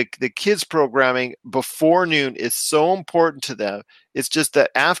obviously the kids programming before noon is so important to them. It's just that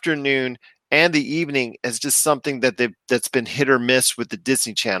afternoon and the evening is just something that's been hit or miss with the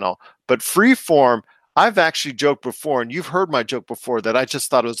Disney Channel. But Freeform, I've actually joked before, and you've heard my joke before, that I just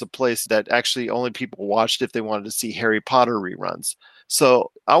thought it was a place that actually only people watched if they wanted to see Harry Potter reruns.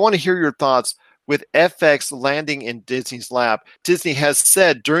 So I want to hear your thoughts with FX landing in Disney's lap. Disney has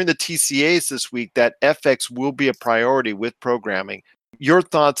said during the TCAs this week that FX will be a priority with programming. Your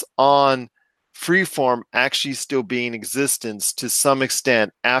thoughts on Freeform actually still being in existence to some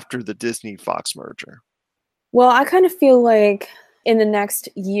extent after the Disney-Fox merger? Well, I kind of feel like in the next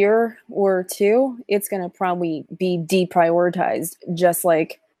year or two, it's going to probably be deprioritized, just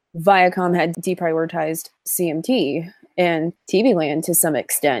like Viacom had deprioritized CMT and TV Land to some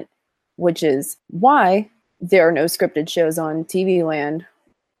extent, which is why there are no scripted shows on TV Land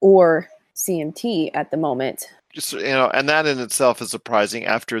or CMT at the moment. Just, and that in itself is surprising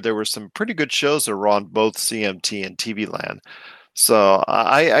after there were some pretty good shows that were on both CMT and TV Land. So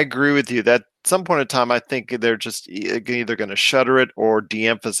I agree with you that at some point in time, I think they're just either going to shutter it or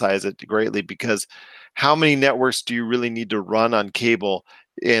de-emphasize it greatly, because how many networks do you really need to run on cable,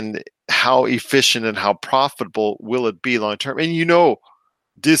 and how efficient and how profitable will it be long term? And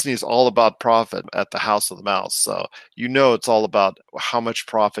Disney is all about profit at the House of the Mouse. So it's all about how much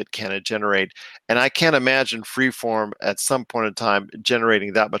profit can it generate. And I can't imagine Freeform at some point in time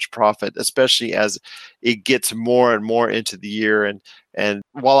generating that much profit, especially as it gets more and more into the year. And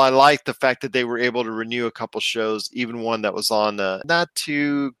while I like the fact that they were able to renew a couple shows, even one that was on a not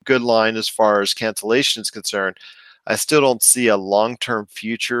too good line as far as cancellation is concerned, I still don't see a long-term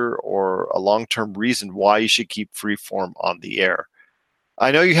future or a long-term reason why you should keep Freeform on the air. I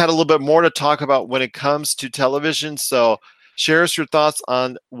know you had a little bit more to talk about when it comes to television, so share us your thoughts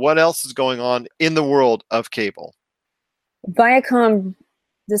on what else is going on in the world of cable. Viacom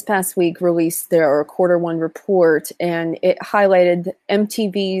this past week released their quarter one report, and it highlighted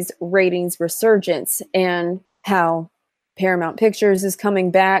MTV's ratings resurgence and how Paramount Pictures is coming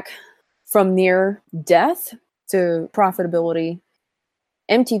back from near death to profitability.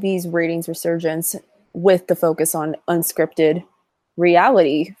 MTV's ratings resurgence with the focus on unscripted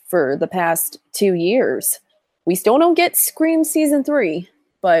reality for the past 2 years. We still don't get Scream season 3,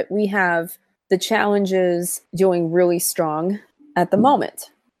 but we have the challenges doing really strong at the moment.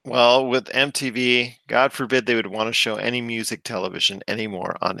 Well, with MTV, God forbid they would want to show any music television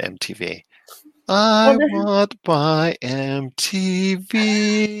anymore on MTV. I want my MTV.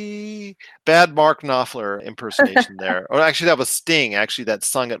 Bad Mark Knopfler impersonation there. Or actually, that was Sting, that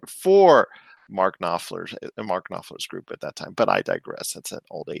sung it for Mark Knopfler's group at that time. But I digress. That's an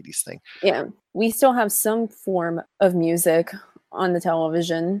old 80s thing. Yeah. We still have some form of music on the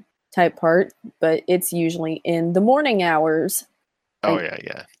television type part, but it's usually in the morning hours. Oh,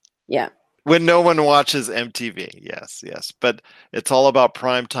 yeah. Yeah. When no one watches MTV. Yes. But it's all about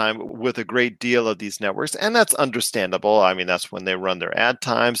prime time with a great deal of these networks. And that's understandable. I mean, that's when they run their ad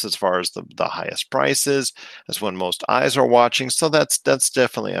times as far as the highest prices. That's when most eyes are watching. So that's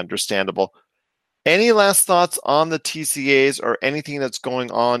definitely understandable. Any last thoughts on the TCAs or anything that's going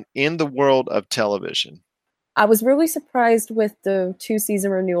on in the world of television? I was really surprised with the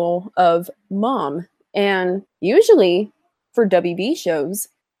 2-season renewal of Mom. And usually for WB shows,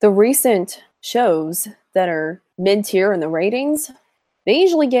 the recent shows that are mid-tier in the ratings, they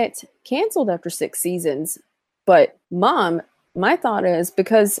usually get canceled after 6 seasons. But Mom, my thought is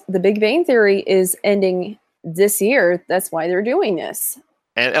because The Big Bang Theory is ending this year, that's why they're doing this.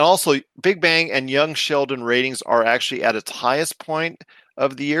 And also, Big Bang and Young Sheldon ratings are actually at its highest point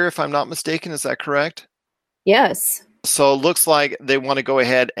of the year, if I'm not mistaken. Is that correct? Yes. So it looks like they want to go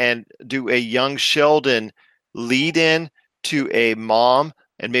ahead and do a Young Sheldon lead-in to a Mom,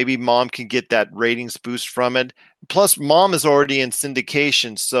 and maybe Mom can get that ratings boost from it. Plus, Mom is already in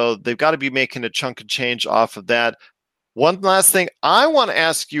syndication, so they've got to be making a chunk of change off of that. One last thing I want to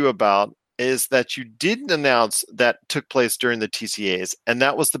ask you about is that you didn't announce that took place during the TCAs, and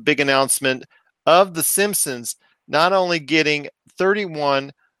that was the big announcement of The Simpsons not only getting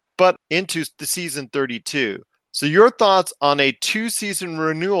 31, but into the season 32. So your thoughts on a 2-season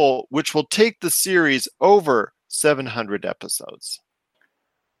renewal, which will take the series over 700 episodes?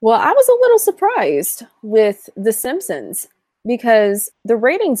 Well, I was a little surprised with The Simpsons because the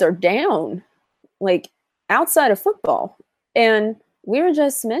ratings are down, like outside of football. And we were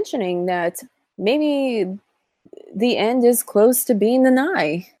just mentioning that maybe the end is close to being the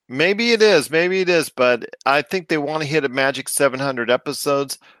nigh. Maybe it is, but I think they want to hit a magic 700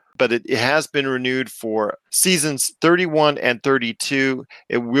 episodes, but it has been renewed for seasons 31 and 32.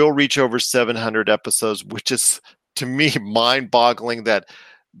 It will reach over 700 episodes, which is, to me, mind-boggling that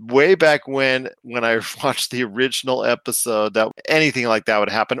way back when I watched the original episode, that anything like that would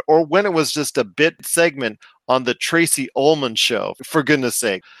happen, or when it was just a bit segment on the Tracy Ullman show, for goodness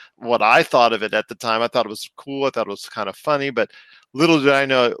sake. What I thought of it at the time, I thought it was cool. I thought it was kind of funny, but little did I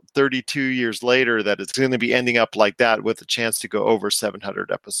know 32 years later that it's going to be ending up like that with a chance to go over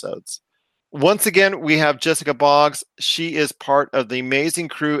 700 episodes. Once again, we have Jessica Boggs. She is part of the amazing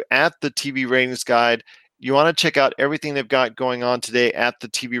crew at the TV Ratings Guide. You want to check out everything they've got going on today at the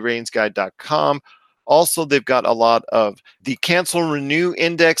TVRatingsGuide.com. Also, they've got a lot of the cancel and renew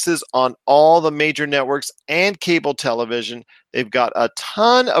indexes on all the major networks and cable television. They've got a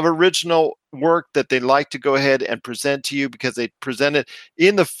ton of original work that they like to go ahead and present to you because they present it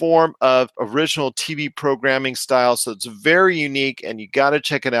in the form of original TV programming style. So it's very unique, and you got to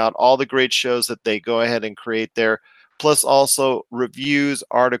check it out. All the great shows that they go ahead and create there, plus also reviews,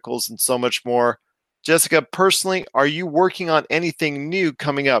 articles, and so much more. Jessica, personally, are you working on anything new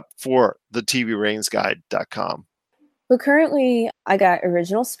coming up for the TVRatingsGuide.com? Well, currently, I got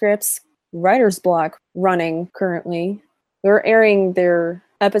original scripts, writer's block running currently. They're airing their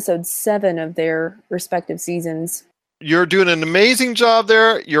episode 7 of their respective seasons. You're doing an amazing job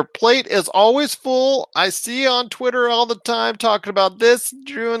there. Your plate is always full. I see you on Twitter all the time talking about this,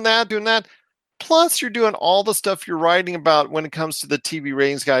 doing that. Plus, you're doing all the stuff you're writing about when it comes to the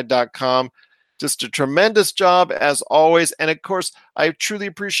TVRatingsGuide.com. Just a tremendous job as always. And of course, I truly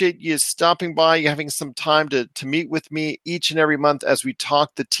appreciate you stopping by, you having some time to meet with me each and every month as we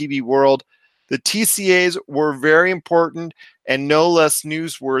talk the TV world. The TCAs were very important and no less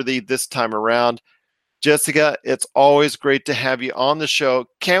newsworthy this time around. Jessica, it's always great to have you on the show.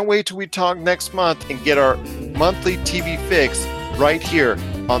 Can't wait till we talk next month and get our monthly TV fix right here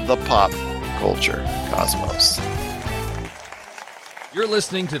on the Pop Culture Cosmos. You're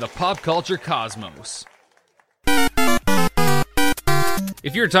listening to the Pop Culture Cosmos.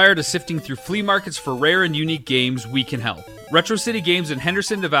 If you're tired of sifting through flea markets for rare and unique games, we can help. Retro City Games in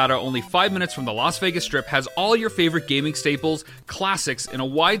Henderson, Nevada, only 5 minutes from the Las Vegas Strip, has all your favorite gaming staples, classics, and a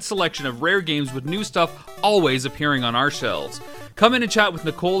wide selection of rare games with new stuff always appearing on our shelves. Come in and chat with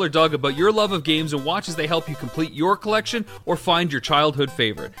Nicole or Doug about your love of games and watch as they help you complete your collection or find your childhood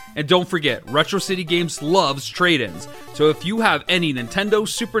favorite. And don't forget, Retro City Games loves trade-ins. So if you have any Nintendo,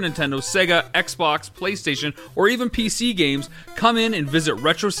 Super Nintendo, Sega, Xbox, PlayStation, or even PC games, come in and visit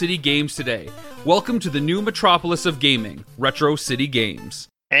Retro City Games today. Welcome to the new metropolis of gaming, Retro City Games.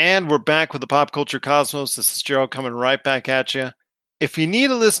 And we're back with the Pop Culture Cosmos. This is Gerald coming right back at you. If you need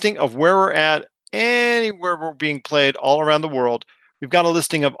a listing of where we're at, anywhere we're being played all around the world, we've got a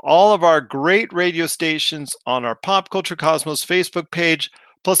listing of all of our great radio stations on our Pop Culture Cosmos Facebook page,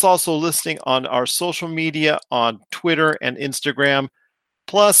 plus also a listing on our social media on Twitter and Instagram.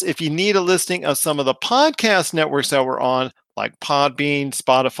 Plus, if you need a listing of some of the podcast networks that we're on, like Podbean,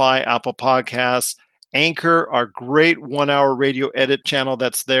 Spotify, Apple Podcasts, Anchor, our great 1-hour radio edit channel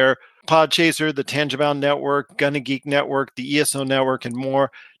that's there, Podchaser, the Tangibound Network, Gonna Geek Network, the ESO Network, and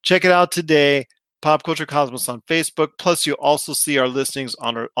more. Check it out today. Pop Culture Cosmos on Facebook. Plus, you'll also see our listings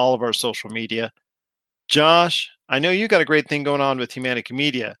on all of our social media. Josh, I know you got a great thing going on with Humanica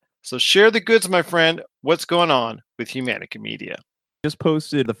Media. So share the goods, my friend. What's going on with Humanica Media? Just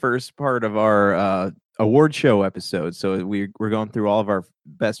posted the first part of our award show episode. So we're going through all of our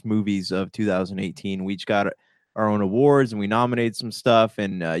best movies of 2018. We each got our own awards and we nominated some stuff,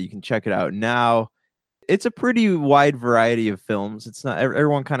 and you can check it out now. It's a pretty wide variety of films. It's not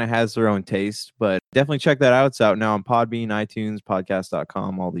everyone kind of has their own taste, but definitely check that out. It's out now on Podbean, iTunes,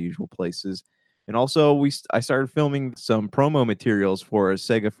 podcast.com, all the usual places. And also I started filming some promo materials for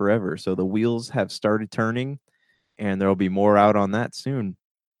Sega Forever. So the wheels have started turning, and there'll be more out on that soon.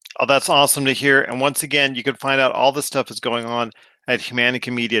 Oh, that's awesome to hear. And once again, you can find out all the stuff that's going on at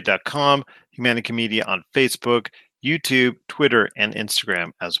humanicamedia.com, Humanica Media on Facebook, YouTube, Twitter, and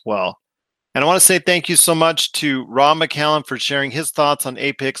Instagram as well. And I want to say thank you so much to Rob McCallum for sharing his thoughts on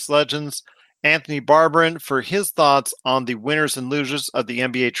Apex Legends, Anthony Barbarin for his thoughts on the winners and losers of the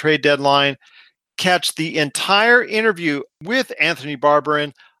NBA trade deadline. Catch the entire interview with Anthony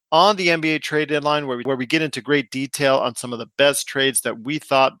Barbarin on the NBA trade deadline, where we get into great detail on some of the best trades that we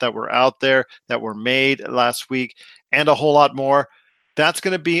thought that were out there, that were made last week, and a whole lot more. That's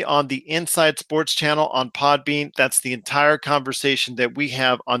going to be on the Inside Sports channel on Podbean. That's the entire conversation that we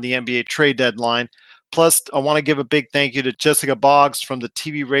have on the NBA trade deadline. Plus, I want to give a big thank you to Jessica Boggs from the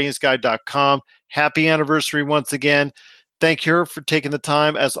TVRatingsGuide.com. Happy anniversary once again. Thank her for taking the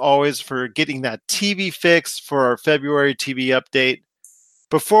time, as always, for getting that TV fix for our February TV update.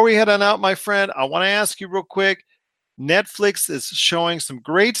 Before we head on out, my friend, I want to ask you real quick. Netflix is showing some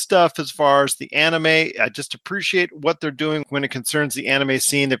great stuff as far as the anime. I just appreciate what they're doing when it concerns the anime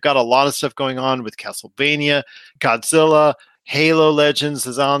scene. They've got a lot of stuff going on with Castlevania, Godzilla, Halo Legends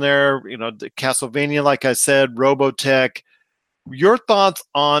is on there. You know, the Castlevania, like I said, Robotech. Your thoughts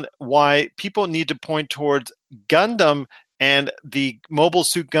on why people need to point towards Gundam and the Mobile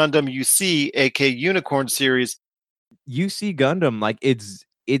Suit Gundam UC, aka Unicorn series. UC Gundam, like it's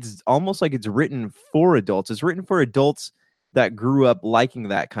almost like it's written for adults. It's written for adults that grew up liking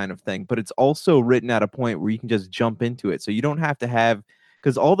that kind of thing, but it's also written at a point where you can just jump into it. So you don't have to have,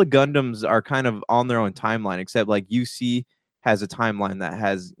 because all the Gundams are kind of on their own timeline, except like UC has a timeline that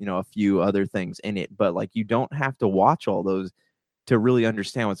has, you know, a few other things in it, but like you don't have to watch all those to really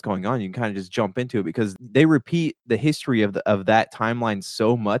understand what's going on. You can kind of just jump into it because they repeat the history of that timeline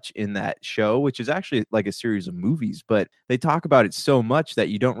so much in that show, which is actually like a series of movies, but they talk about it so much that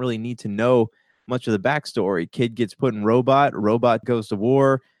you don't really need to know much of the backstory. Kid gets put in robot goes to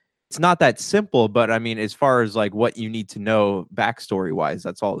war. It's not that simple, but I mean, as far as like what you need to know backstory wise,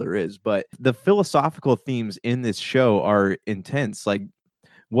 that's all there is. But the philosophical themes in this show are intense. Like,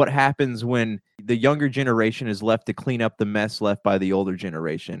 what happens when the younger generation is left to clean up the mess left by the older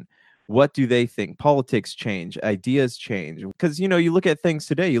generation? What do they think? Politics change, ideas change. Because, you know, you look at things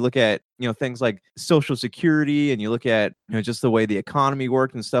today, you look at, you know, things like Social Security, and you look at, you know, just the way the economy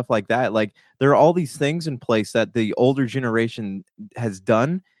worked and stuff like that. Like, there are all these things in place that the older generation has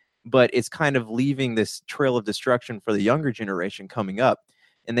done, but it's kind of leaving this trail of destruction for the younger generation coming up.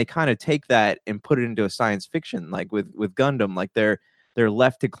 And they kind of take that and put it into a science fiction, like with Gundam. Like, they're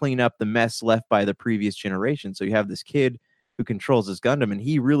left to clean up the mess left by the previous generation. So you have this kid who controls this Gundam, and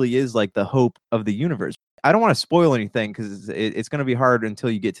he really is like the hope of the universe. I don't want to spoil anything because it's going to be hard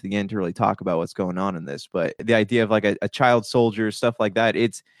until you get to the end to really talk about what's going on in this. But the idea of like a child soldier, stuff like that,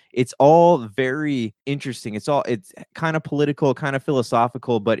 it's all very interesting. It's kind of political, kind of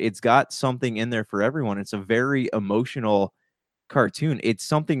philosophical, but it's got something in there for everyone. It's a very emotional cartoon. It's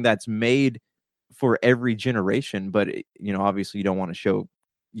something that's made for every generation, but you know, obviously you don't want to show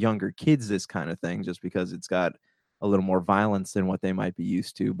younger kids this kind of thing just because it's got a little more violence than what they might be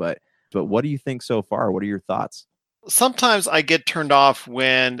used to. But what do you think so far? What are your thoughts? Sometimes I get turned off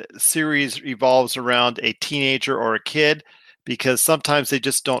when series revolves around a teenager or a kid, because sometimes they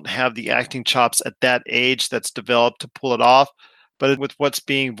just don't have the acting chops at that age that's developed to pull it off. But with what's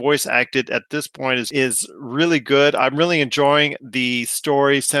being voice acted at this point is really good. I'm really enjoying the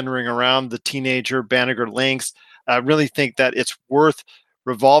story centering around the teenager Banagher Lynx. I really think that it's worth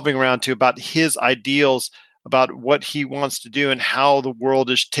revolving around to about his ideals, about what he wants to do and how the world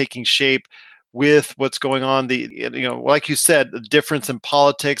is taking shape with what's going on. Like you said, the difference in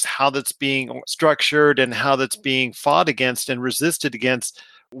politics, how that's being structured and how that's being fought against and resisted against,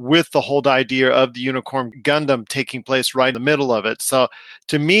 with the whole idea of the Unicorn Gundam taking place right in the middle of it. So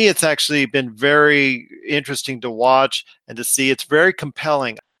to me, it's actually been very interesting to watch and to see. It's very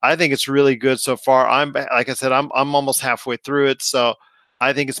compelling. I think it's really good so far. Like I said, I'm almost halfway through it. So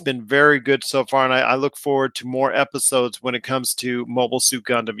I think it's been very good so far. And I look forward to more episodes when it comes to Mobile Suit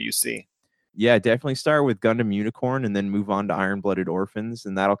Gundam UC. Yeah, definitely start with Gundam Unicorn and then move on to Iron-Blooded Orphans.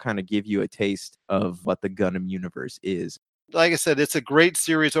 And that'll kind of give you a taste of what the Gundam universe is. Like I said, it's a great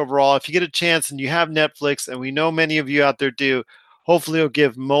series overall. If you get a chance and you have Netflix, and we know many of you out there do, hopefully you'll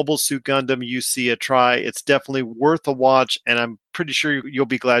give Mobile Suit Gundam UC a try. It's definitely worth a watch, and I'm pretty sure you'll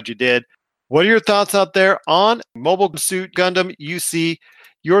be glad you did. What are your thoughts out there on Mobile Suit Gundam UC?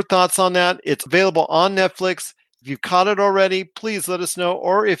 Your thoughts on that? It's available on Netflix. If you've caught it already, please let us know.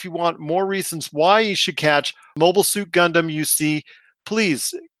 Or if you want more reasons why you should catch Mobile Suit Gundam UC,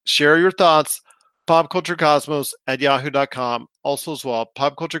 please share your thoughts. PopCultureCosmos@yahoo.com. Also as well,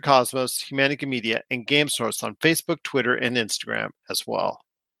 Pop Culture Cosmos, Humanica Media, and Game Source on Facebook, Twitter, and Instagram as well.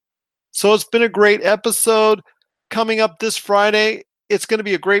 So it's been a great episode. Coming up this Friday, it's going to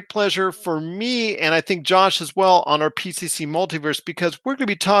be a great pleasure for me, and I think Josh as well, on our PCC Multiverse, because we're going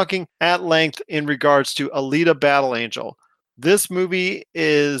to be talking at length in regards to Alita Battle Angel. This movie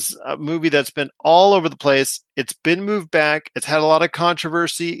is a movie that's been all over the place. It's been moved back. It's had a lot of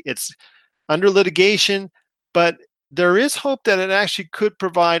controversy. It's under litigation, but there is hope that it actually could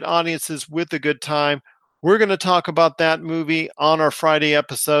provide audiences with a good time. We're going to talk about that movie on our Friday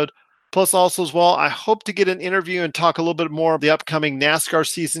episode. Plus, also as well, I hope to get an interview and talk a little bit more of the upcoming NASCAR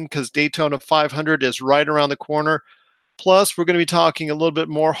season, because Daytona 500 is right around the corner. Plus, we're going to be talking a little bit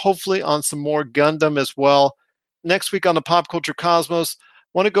more, hopefully, on some more Gundam as well. Next week on the Pop Culture Cosmos,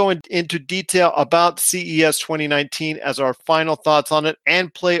 want to go into detail about CES 2019 as our final thoughts on it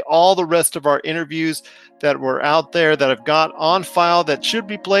and play all the rest of our interviews that were out there that I've got on file that should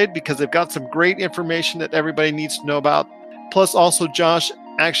be played because they've got some great information that everybody needs to know about. Plus, also, Josh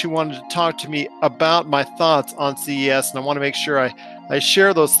actually wanted to talk to me about my thoughts on CES, and I want to make sure I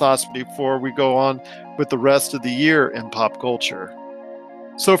share those thoughts before we go on with the rest of the year in pop culture.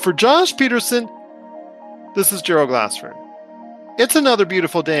 So for Josh Peterson, this is Gerald Glassford. It's another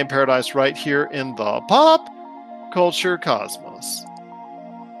beautiful day in paradise right here in the Pop Culture Cosmos.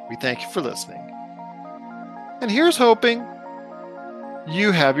 We thank you for listening. And here's hoping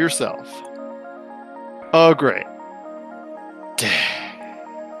you have yourself a great day.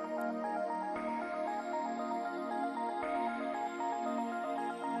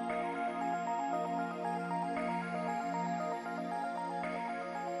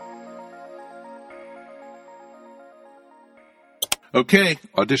 Okay,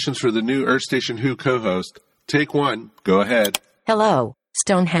 auditions for the new Earth Station Who co-host. Take one. Go ahead. Hello,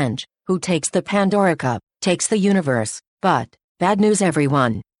 Stonehenge. Who takes the Pandora Cup, takes the universe. But, bad news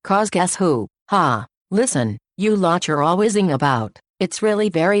everyone, cause guess who? Ha. Listen, you lot you're all whizzing about. It's really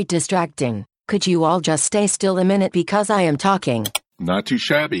very distracting. Could you all just stay still a minute because I am talking? Not too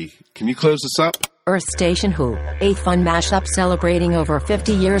shabby. Can you close this up? Earth Station Who, a fun mashup celebrating over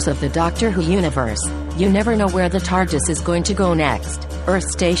 50 years of the Doctor Who universe. You never know where the TARDIS is going to go next. Earth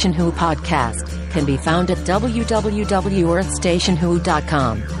Station Who podcast can be found at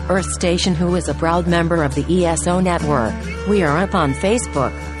www.earthstationwho.com. Earth Station Who is a proud member of the ESO network. We are up on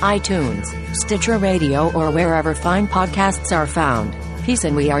Facebook, iTunes, Stitcher Radio, or wherever fine podcasts are found. Peace,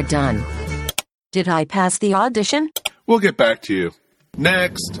 and we are done. Did I pass the audition? We'll get back to you.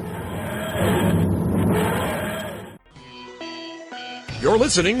 Next. You're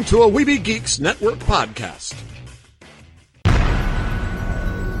listening to a Weeby Geeks Network podcast.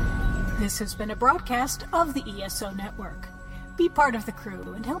 This has been a broadcast of the ESO Network. Be part of the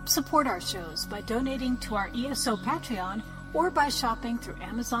crew and help support our shows by donating to our ESO Patreon or by shopping through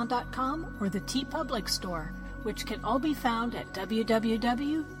Amazon.com or the TeePublic store, which can all be found at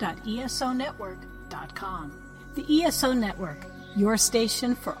www.esonetwork.com. The ESO Network, your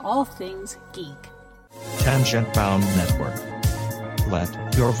station for all things geek. Tangent Bound Network.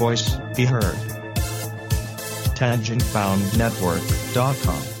 Let your voice be heard.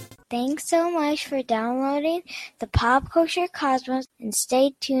 TangentBoundNetwork.com. Thanks so much for downloading the Pop Culture Cosmos, and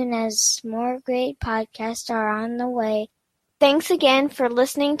stay tuned as more great podcasts are on the way. Thanks again for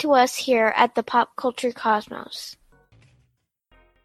listening to us here at the Pop Culture Cosmos.